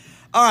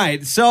 All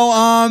right. So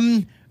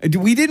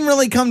we didn't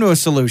really come to a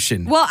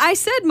solution. Well, I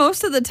said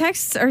most of the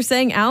texts are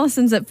saying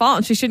Allison's at fault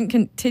and she shouldn't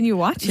continue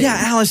watching. Yeah,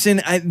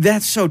 Allison,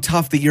 that's so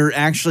tough that you're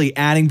actually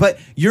adding. But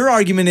your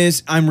argument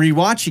is I'm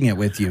rewatching it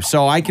with you,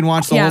 so I can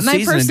watch the whole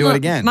season and do it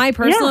again. My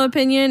personal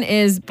opinion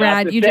is,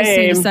 Brad, you just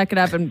need to suck it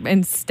up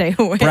and stay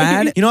away.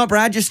 Brad, you know what,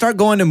 Brad? Just start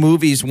going to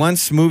movies.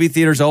 Once movie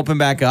theaters open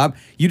back up,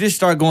 you just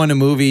start going to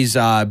movies,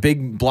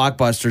 big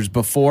blockbusters,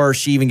 before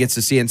she even gets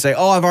to see it and say,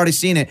 oh, I've already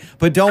seen it.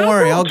 But don't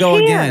worry, I'll go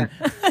again.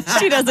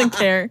 She doesn't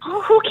care.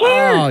 Who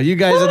cares? Oh, you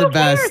guys are the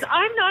best. Cares?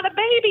 I'm not a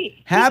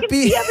baby. Happy- You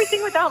can see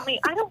everything without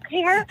me. I don't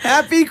care.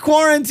 Happy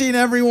quarantine,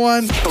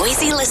 everyone.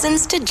 Boise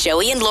listens to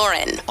Joey and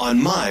Lauren.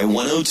 On My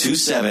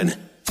 1027.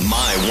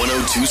 My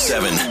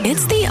 1027.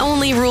 It's the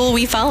only rule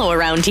we follow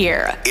around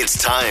here.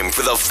 It's time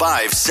for the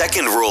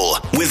 5-second rule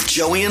with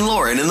Joey and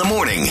Lauren in the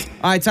morning.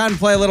 All right, time to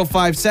play a little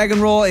 5-second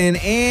rule. And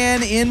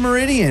Ann in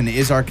Meridian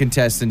is our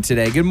contestant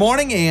today. Good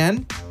morning,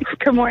 Ann.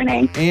 Good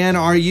morning. Ann,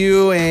 are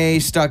you a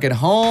stuck at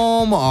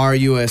home? Are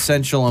you an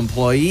essential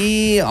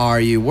employee? Are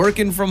you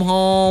working from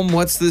home?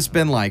 What's this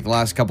been like the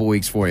last couple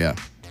weeks for you?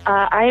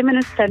 I am an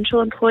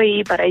essential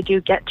employee, but I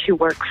do get to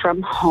work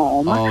from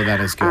home. Oh, that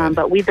is good.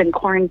 But we've been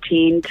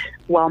quarantined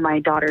while my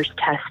daughter's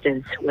test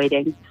is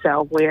waiting,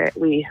 so we are just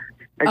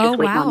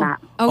waiting on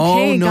that.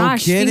 Okay, oh, no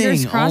gosh, kidding.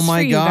 fingers crossed Oh,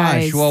 my for you gosh.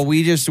 guys. Well,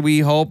 we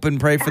hope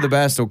and pray for the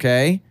best,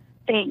 okay?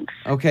 Thanks.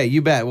 Okay,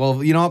 you bet.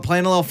 Well, you know what?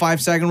 Playing a little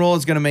 5-second rule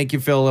is going to make you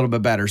feel a little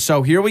bit better.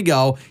 So here we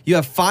go. You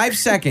have 5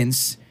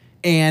 seconds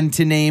and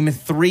to name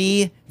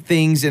 3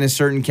 things in a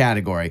certain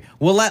category.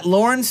 We'll let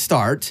Lauren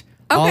start.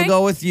 Okay. I'll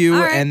go with you, All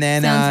right. and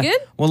then Sounds good.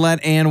 we'll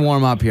let Ann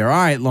warm up here. All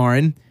right,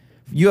 Lauren.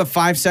 You have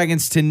 5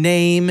 seconds to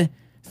name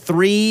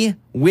 3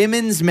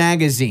 women's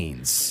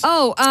magazines.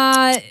 Oh,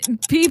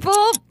 People,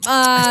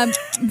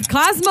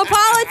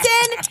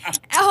 Cosmopolitan,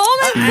 Better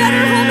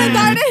Home and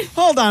Garden.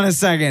 Hold on a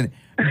second.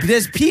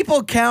 Does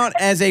People count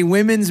as a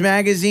women's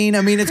magazine?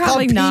 I mean, it's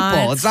Probably called not.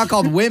 People. It's not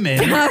called Women.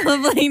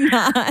 Probably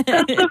not. That's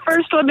the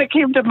first one that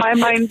came to my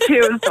mind,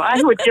 too, so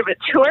I would give it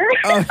to her.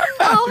 Oh,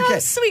 how Okay.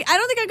 sweet. I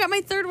don't think I got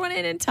my third one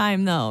in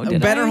time, though.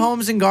 Did Better I?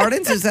 Homes and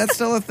Gardens? Is that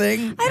still a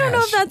thing? I don't know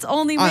if Gosh. that's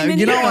only women.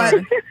 You know either.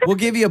 what? We'll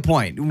give you a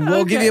point.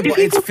 We'll give you a Do point.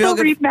 It's people feel still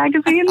good. read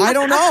magazines? I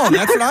don't know.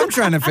 That's what I'm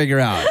trying to figure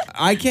out.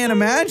 I can't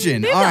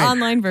imagine. Maybe All the right.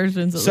 online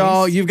versions. At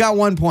So least. you've got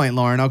 1 point,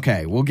 Lauren.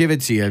 Okay, we'll give it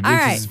to you. This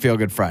right. is Feel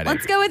Good Friday.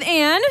 Let's go with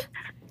Anne.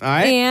 All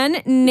right.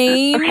 Anne,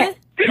 name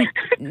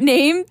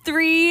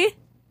 3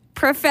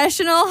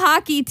 professional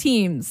hockey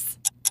teams.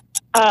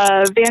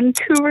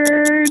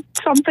 Vancouver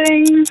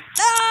something.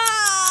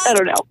 I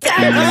don't know. Oh,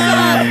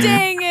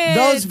 dang it.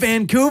 Those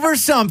Vancouver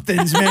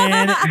somethings,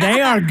 man,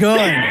 they are good.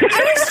 I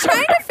was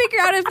trying to figure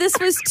out if this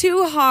was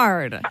too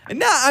hard.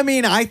 No, I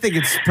mean, I think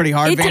it's pretty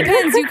hard. It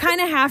depends. You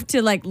kind of have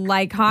to like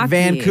hockey.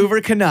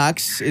 Vancouver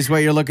Canucks is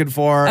what you're looking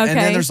for. And then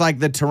Okay. there's like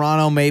the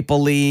Toronto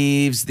Maple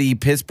Leafs, the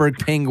Pittsburgh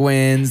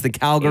Penguins, the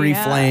Calgary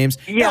Yeah. Flames.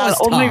 Yeah, that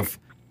was only tough.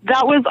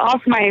 that was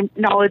off my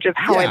knowledge of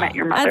How Yeah. I Met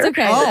Your Mother. That's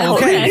okay. Oh,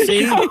 okay. Okay.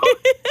 See?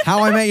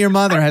 How I Met Your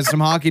Mother has some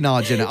hockey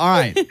knowledge in it. All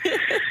right.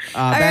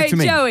 All Back right, to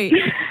me.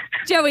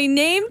 Joey,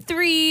 name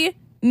 3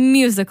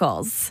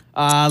 musicals.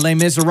 Les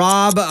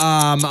Miserables,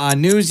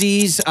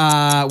 Newsies,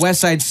 West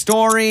Side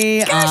Story.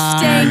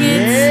 Gosh dang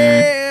it.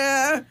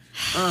 Yeah.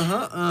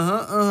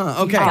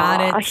 Okay.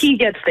 Got it. He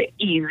gets the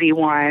easy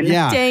one.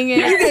 Yeah. Dang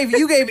it.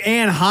 You gave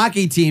Ann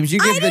hockey teams. You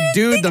gave the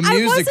dude the I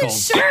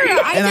musicals. wasn't sure.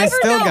 And I never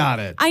still know. got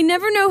it. I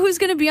never know who's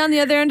going to be on the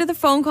other end of the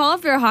phone call,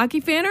 if you're a hockey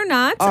fan or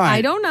not. All right.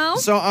 I don't know.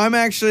 So I'm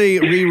actually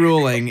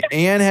re-ruling.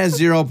 Ann has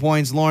 0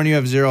 points. Lauren, you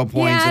have 0 points.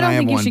 Yeah, I and don't I have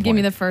think you 1 should give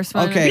me point. the first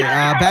one. Okay,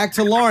 back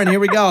to Lauren. Here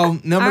we go.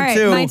 Number All right,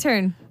 2. my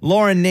turn.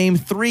 Lauren, name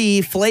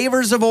 3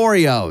 flavors of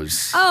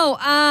Oreos. Oh,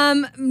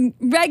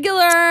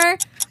 regular,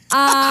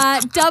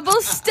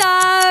 double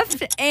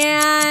stuffed,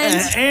 and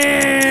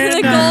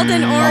the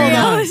golden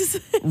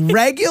Oreos.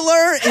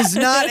 Regular is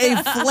not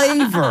a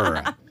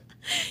flavor.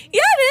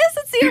 Yeah, it is.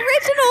 It's the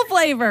original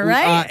flavor,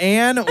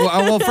 right?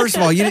 Well, first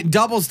of all,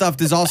 double stuffed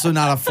is also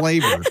not a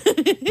flavor.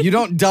 You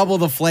don't double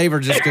the flavor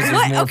just because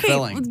there's more Okay,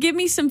 filling. give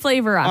me some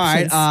flavor All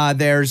options. right,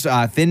 there's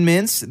Thin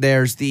Mints.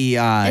 There's the...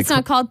 it's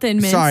not called Thin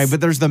Mints. Sorry, but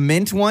there's the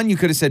mint one. You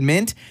could have said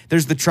mint.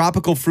 There's the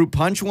tropical fruit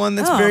punch one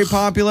that's very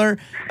popular.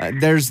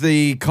 There's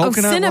the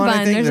coconut one,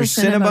 I think. There's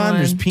a Cinnabon. Cinnabon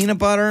There's one. peanut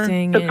butter.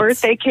 Dang The it.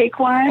 birthday cake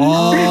one.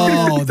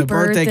 Oh, the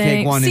birthday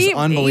cake one See, is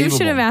unbelievable. You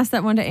should have asked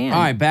that one to Anne. All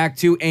right, back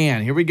to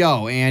Ann. Here we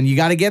go. Ann, you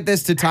got to get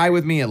this to tie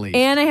with me at least.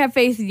 Anne, I have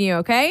faith in you,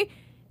 okay?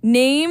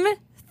 Name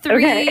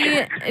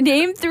 3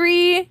 name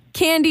 3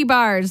 candy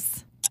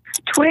bars.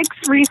 Twix,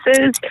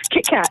 Reese's,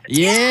 Kit Kat.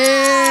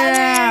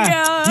 Yeah. there you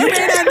go. You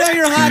may not know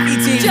your hockey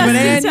teams, Just but in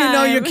Ann, you know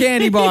time. your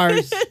candy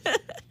bars.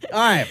 All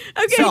right.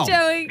 Okay, so,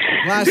 Joey.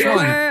 last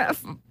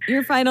one.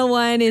 Your final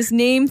one is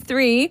name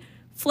 3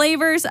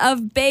 flavors of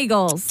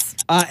bagels.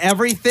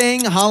 Everything,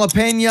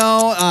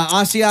 jalapeno,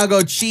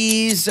 Asiago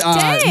cheese.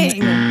 Dang.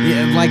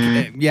 Yeah,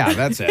 yeah,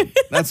 that's it.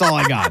 That's all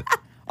I got.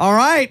 All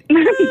right.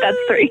 That's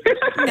 3.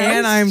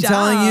 And I'm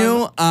telling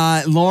you,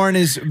 Lauren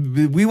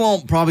we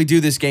won't probably do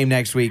this game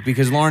next week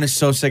because Lauren is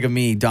so sick of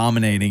me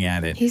dominating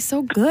at it. He's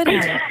so good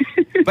at it.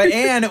 But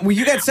Ann,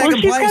 you got second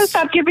she's place. got to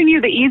stop giving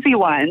you the easy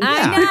ones.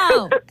 I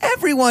know.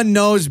 Everyone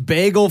knows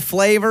bagel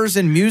flavors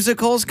and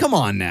musicals. Come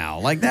on now.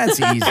 Like, that's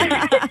easy.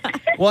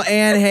 Well,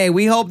 Ann, hey,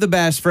 we hope the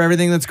best for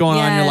everything that's going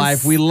on in your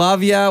life. We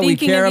love you. We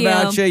care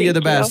about you. You're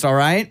the best, all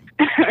right?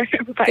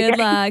 Bye, Good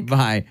guys. luck.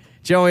 Bye.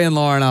 Joey and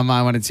Lauren on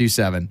My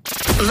 1027.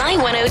 My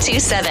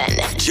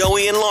 1027.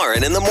 Joey and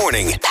Lauren in the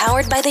morning.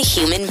 Powered by the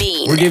Human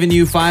Bean. We're giving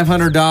you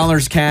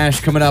 $500 cash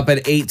coming up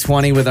at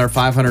 8:20 with our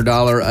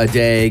 $500 a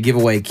day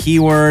giveaway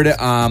keyword.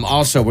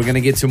 Also, we're going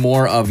to get to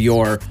more of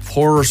your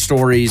horror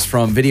stories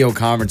from video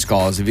conference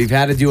calls. If you've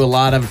had to do a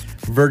lot of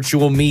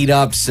virtual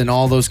meetups and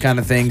all those kind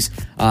of things,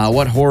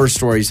 what horror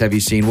stories have you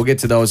seen? We'll get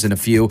to those in a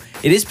few.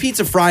 It is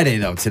Pizza Friday,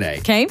 though, today.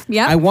 Okay,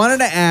 yeah. I wanted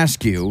to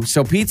ask you,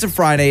 so Pizza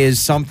Friday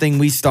is something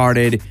we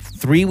started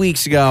 3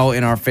 weeks ago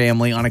in our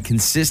family on a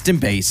consistent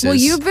basis. Well,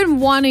 you've been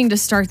wanting to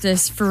start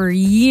this for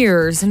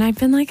years, and I've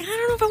been like, I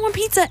don't know if I want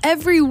pizza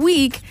every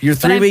week. You're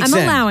 3 weeks I'm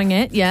in. allowing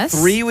it, yes.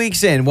 3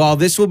 weeks in. Well,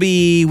 this will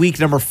be week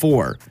number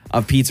 4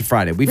 of Pizza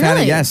Friday. We've had it,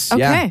 Really? yes. Okay.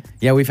 Yeah.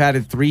 Yeah, we've had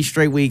it 3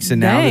 straight weeks, and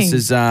now this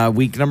is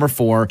week number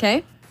 4.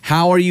 Okay.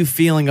 How are you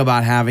feeling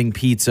about having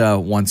pizza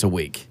once a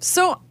week?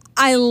 So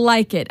I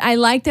like it. I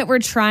like that we're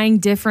trying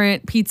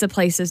different pizza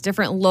places,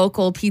 different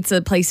local pizza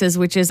places,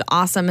 which is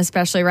awesome,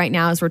 especially right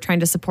now as we're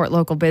trying to support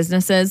local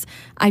businesses.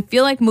 I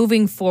feel like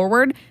moving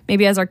forward,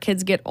 maybe as our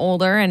kids get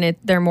older and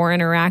they're more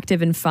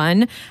interactive and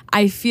fun,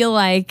 I feel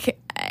like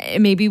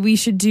maybe we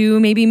should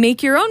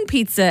make your own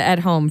pizza at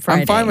home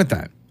Friday. I'm fine with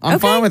that. I'm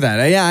fine with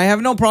that. Yeah, I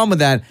have no problem with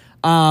that.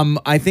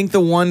 I think the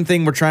one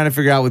thing we're trying to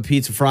figure out with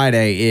Pizza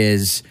Friday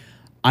is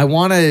I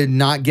want to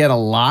not get a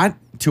lot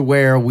to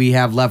where we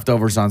have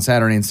leftovers on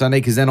Saturday and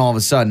Sunday, because then all of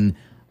a sudden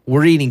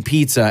we're eating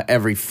pizza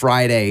every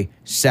Friday,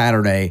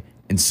 Saturday,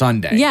 and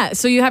Sunday. Yeah,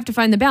 so you have to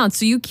find the balance.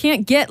 So you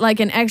can't get like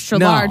an extra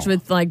No. large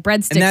with like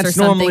breadsticks And that's or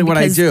something. normally what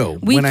I because do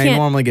we when I can't-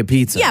 normally get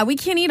pizza. Yeah, we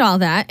can't eat all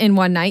that in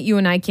one night. You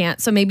and I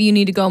can't. So maybe you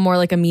need to go more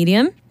like a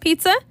medium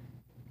pizza.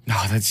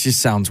 Oh, that just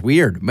sounds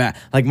weird.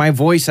 Like my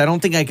voice, I don't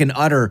think I can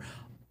utter,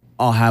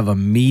 I'll have a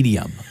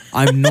medium.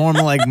 I'm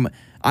normal, like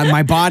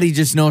my body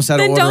just knows how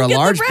to Then order don't a get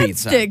large the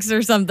pizza. breadsticks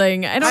or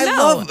something. I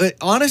don't know.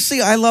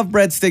 Honestly, I love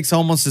breadsticks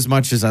almost as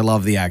much as I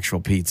love the actual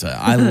pizza.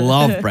 I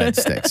love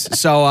breadsticks.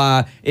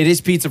 So it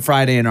is Pizza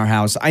Friday in our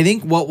house. I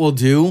think what we'll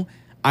do,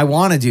 I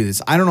want to do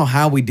this. I don't know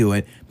how we do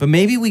it, but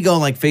maybe we go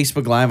like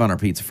Facebook Live on our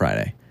Pizza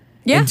Friday.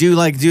 Yeah. And do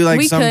like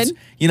We some, could.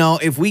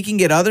 if we can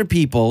get other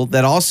people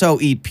that also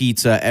eat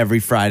pizza every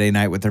Friday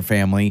night with their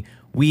family,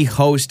 we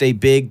host a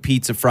big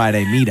Pizza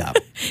Friday meetup.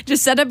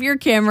 Just set up your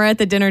camera at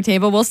the dinner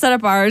table. We'll set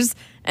up ours,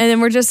 and then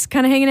we're just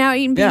kind of hanging out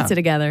eating pizza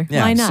together.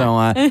 Yeah. Why not? So,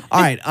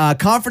 all right.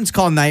 Conference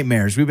call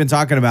nightmares. We've been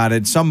talking about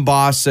it. Some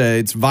boss,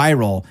 it's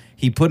viral.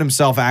 He put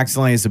himself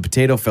accidentally as a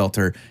potato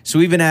filter. So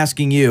we've been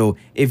asking you,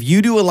 if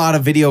you do a lot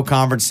of video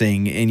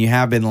conferencing, and you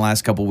have been the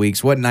last couple of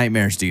weeks, what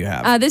nightmares do you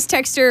have? This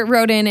texter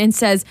wrote in and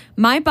says,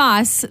 my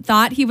boss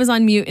thought he was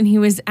on mute, and he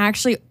was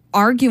actually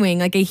arguing,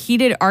 like a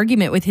heated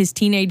argument with his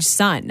teenage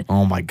son.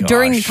 Oh my gosh.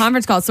 During the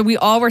conference call. So we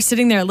all were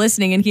sitting there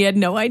listening, and he had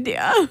no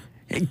idea.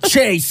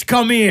 Chase,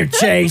 come here,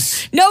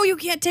 Chase. No, you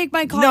can't take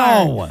my car.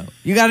 No,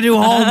 you got to do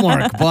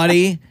homework,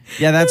 buddy.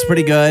 Yeah, that's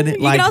pretty good. You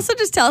can also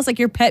just tell us like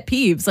your pet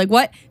peeves. Like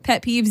what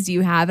pet peeves do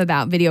you have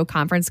about video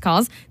conference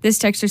calls? This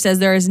texter says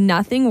there is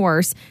nothing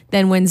worse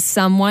than when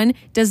someone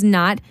does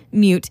not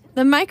mute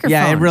the microphone.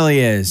 Yeah, it really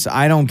is.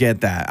 I don't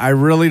get that. I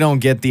really don't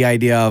get the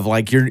idea of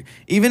like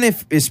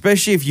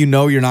especially if you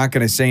know you're not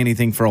going to say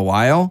anything for a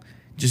while,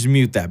 just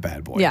mute that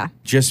bad boy. Yeah.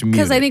 Just mute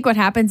Because I it. think what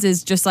happens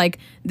is just like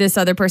this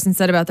other person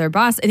said about their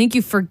boss, I think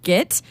you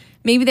forget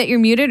maybe that you're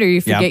muted, or you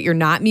forget you're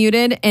not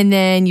muted, and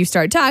then you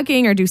start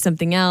talking or do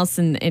something else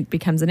and it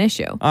becomes an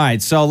issue. All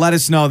right, so let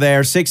us know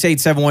there.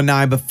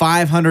 68719, but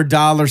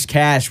 $500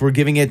 cash. We're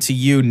giving it to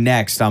you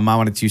next on My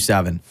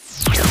 1027.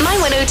 My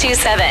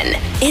 1027.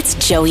 It's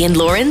Joey and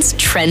Lauren's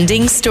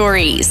trending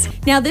stories.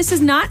 Now, this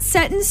is not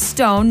set in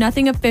stone,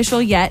 nothing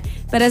official yet,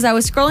 but as I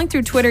was scrolling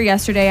through Twitter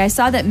yesterday, I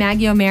saw that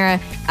Maggie O'Mara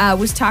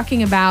was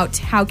talking about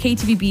how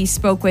KTVB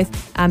spoke with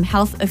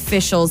health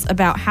officials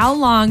about how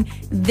long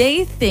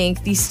they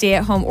think the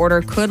stay-at-home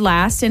order could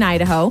last in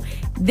Idaho.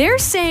 They're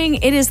saying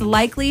it is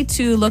likely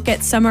to look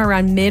at somewhere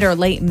around mid or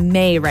late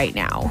May right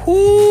now.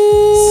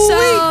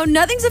 So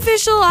nothing's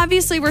official.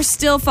 Obviously, we're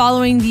still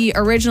following the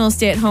original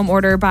stay-at-home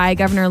order by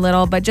Governor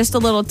Little, but just a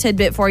little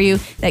tidbit for you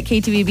that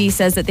KTVB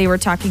says that they were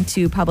talking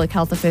to public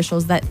health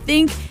officials that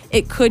think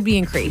it could be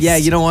increased. Yeah,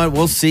 you know what?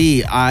 We'll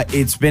see.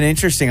 It's been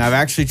interesting. I've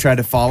actually tried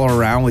to follow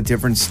around with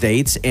different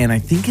states, and I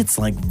think it's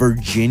like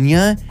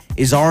Virginia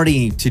is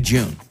already to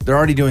June. They're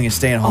already doing a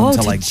stay-at-home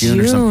until to like June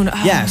or something.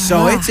 Oh, yeah,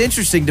 so it's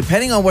interesting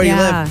depending on where you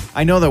live.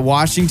 I know that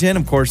Washington,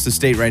 of course, the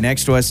state right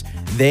next to us,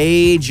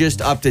 they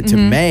just upped it to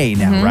May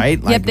now, right?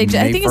 Yep,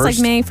 I think it's like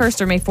May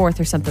 1st or May 4th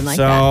or something like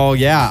that. So,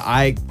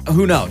 yeah,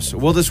 who knows?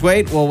 We'll just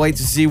wait. We'll wait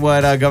to see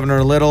what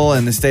Governor Little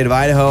and the state of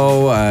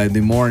Idaho,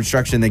 the more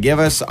instruction they give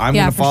us. I'm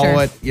going to follow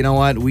it. You know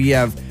what?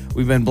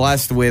 We've been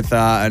blessed with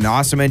an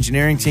awesome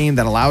engineering team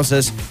that allows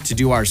us to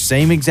do our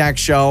same exact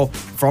show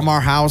from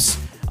our house.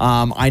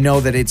 I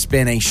know that it's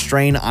been a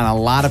strain on a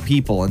lot of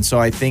people. And so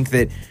I think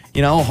that,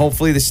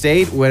 hopefully the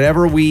state,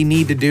 whatever we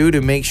need to do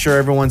to make sure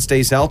everyone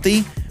stays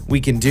healthy, we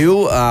can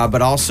do,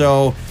 but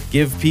also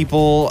give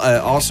people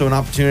also an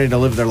opportunity to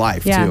live their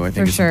life, too. I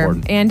think it's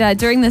important. And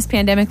during this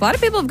pandemic, a lot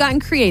of people have gotten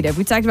creative.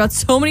 We talked about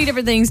so many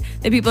different things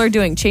that people are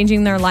doing,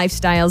 changing their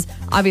lifestyles,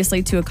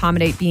 obviously to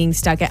accommodate being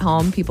stuck at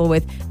home. People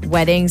with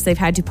weddings, they've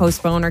had to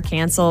postpone or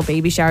cancel.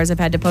 Baby showers have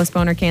had to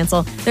postpone or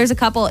cancel. There's a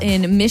couple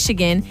in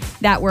Michigan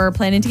that were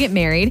planning to get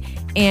married.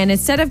 And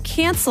instead of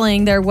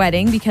canceling their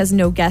wedding because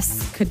no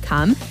guests could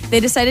come,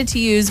 they decided to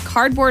use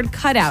cardboard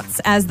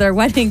cutouts as their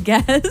wedding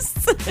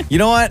guests. You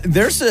know what?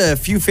 There's a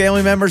few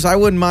family members I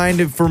wouldn't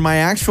mind for my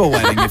actual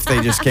wedding if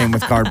they just came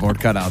with cardboard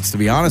cutouts, to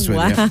be honest with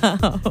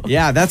you.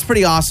 Yeah, that's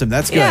pretty awesome.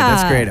 That's good.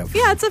 That's creative.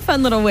 Yeah, it's a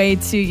fun little way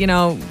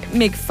to,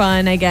 make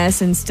fun, I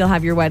guess, and still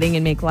have your wedding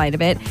and make light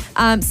of it.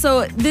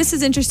 So this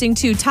is interesting,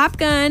 too. Top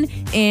Gun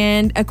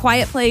and A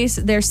Quiet Place,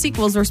 their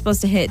sequels were supposed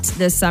to hit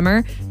this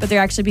summer, but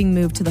they're actually being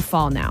moved to the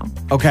fall now.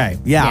 Okay.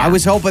 Yeah, I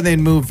was hoping they'd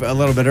move a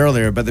little bit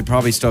earlier, but they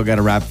probably still got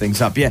to wrap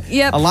things up. Yeah.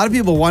 Yep. A lot of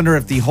people wonder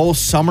if the whole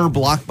summer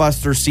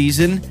blockbuster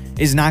season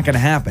is not going to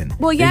happen.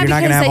 Well, yeah, you're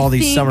not going to have all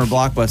these think summer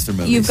blockbuster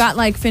movies. You've got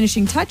like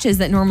finishing touches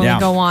that normally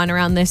go on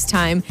around this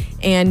time,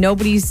 and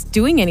nobody's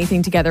doing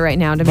anything together right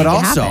now to make it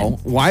happen. But also,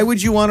 why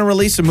would you want to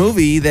release a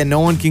movie that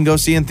no one can go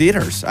see in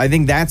theaters? I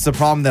think that's the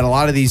problem that a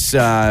lot of these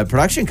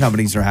production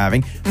companies are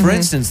having. For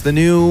instance, the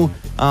new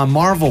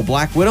Marvel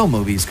Black Widow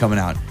movie is coming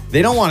out.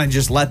 They don't want to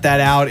just let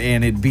that out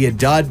and it be a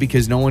dud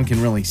because no one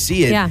can really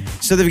see it. Yeah.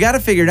 So they've got to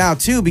figure it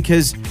out too,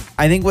 because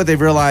I think what they've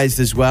realized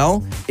as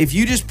well, if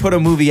you just put a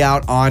movie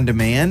out on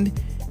demand,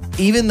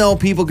 even though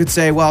people could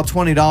say, well,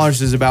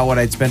 $20 is about what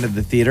I'd spend at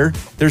the theater,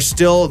 there's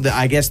still,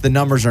 I guess the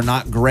numbers are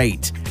not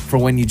great for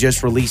when you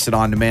just release it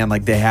on demand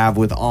like they have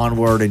with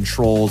Onward and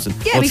Trolls. And,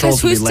 yeah, because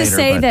who's to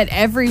say that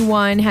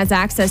everyone has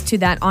access to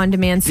that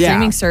on-demand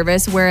streaming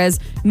service, whereas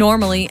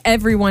normally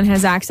everyone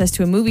has access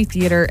to a movie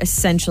theater,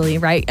 essentially,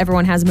 right?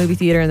 Everyone has a movie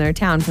theater in their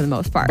town for the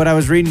most part. But I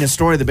was reading a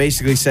story that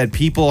basically said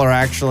people are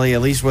actually,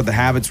 at least what the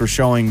habits were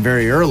showing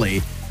very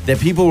early, that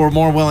people were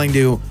more willing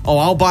to,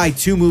 I'll buy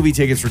 2 movie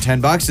tickets for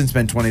 $10 and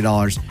spend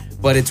 $20.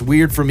 But it's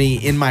weird for me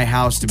in my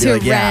house to be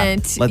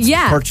rent. Let's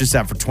purchase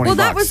that for $20. Well,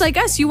 that was like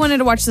us. You wanted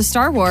to watch the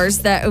Star Wars.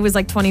 That it was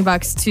like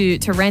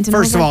 $20 to rent. And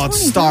first of all,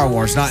 it's Star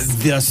Wars, not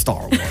the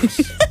Star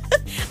Wars.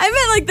 I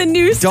meant like the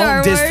new Star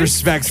Wars. Don't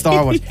disrespect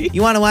Star Wars.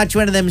 You want to watch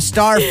one of them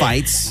star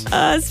fights?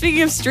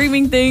 Speaking of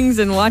streaming things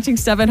and watching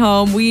stuff at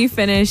home, we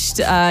finished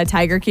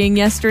Tiger King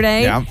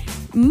yesterday. Yeah.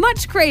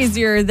 Much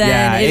crazier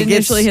than it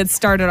initially had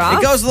started off.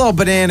 It goes a little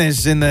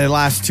bananas in the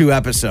last 2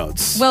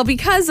 episodes. Well,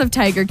 because of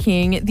Tiger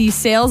King, the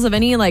sales of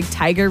any like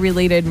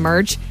tiger-related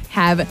merch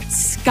have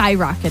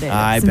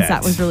skyrocketed since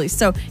that was released.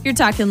 So you're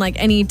talking like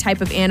any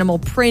type of animal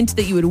print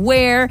that you would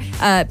wear,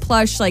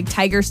 plush like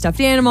tiger stuffed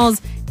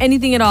animals,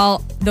 anything at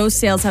all. Those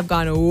sales have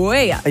gone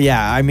way up.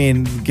 Yeah, I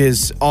mean,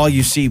 because all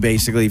you see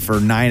basically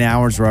for 9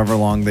 hours, or however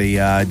long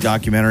the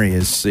documentary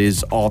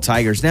is all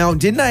tigers. Now,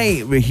 didn't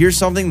I hear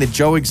something that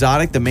Joe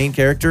Exotic, the main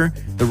character,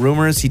 the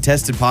rumor is he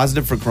tested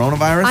positive for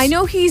coronavirus? I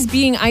know he's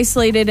being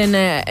isolated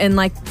in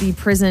like the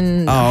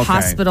prison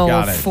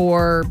hospital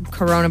for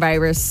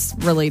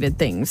coronavirus related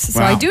things.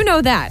 So I do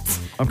know that.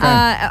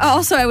 Okay.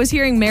 Also, I was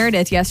hearing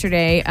Meredith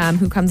yesterday,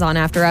 who comes on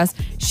after us.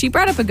 She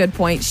brought up a good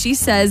point. She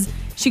says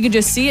she could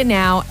just see it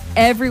now.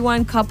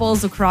 Everyone,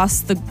 couples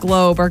across the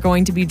globe are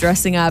going to be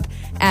dressing up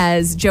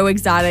as Joe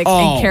Exotic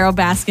and Carol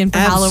Baskin for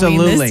Halloween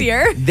this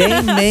year.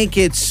 They make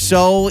it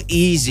so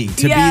easy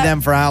to be them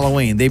for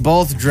Halloween. They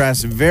both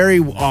dress very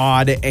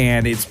odd,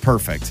 and it's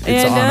perfect.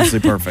 It's honestly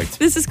perfect.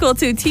 This is cool,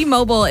 too.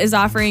 T-Mobile is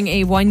offering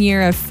a 1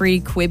 year of free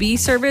Quibi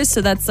service.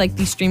 So that's like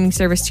the streaming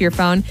service to your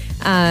phone,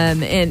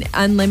 and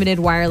unlimited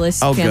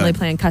wireless family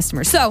plan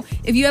customers. So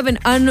if you have an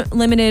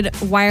unlimited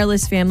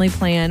wireless family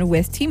plan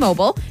with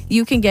T-Mobile,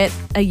 you can get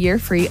a year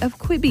free of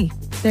Quibi.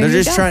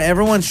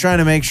 Everyone's trying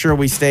to make sure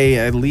we stay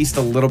at least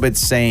a little bit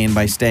sane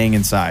by staying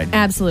inside.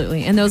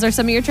 Absolutely. And those are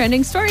some of your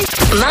trending stories.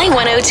 My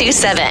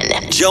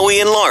 1027. Joey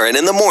and Lauren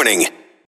in the morning.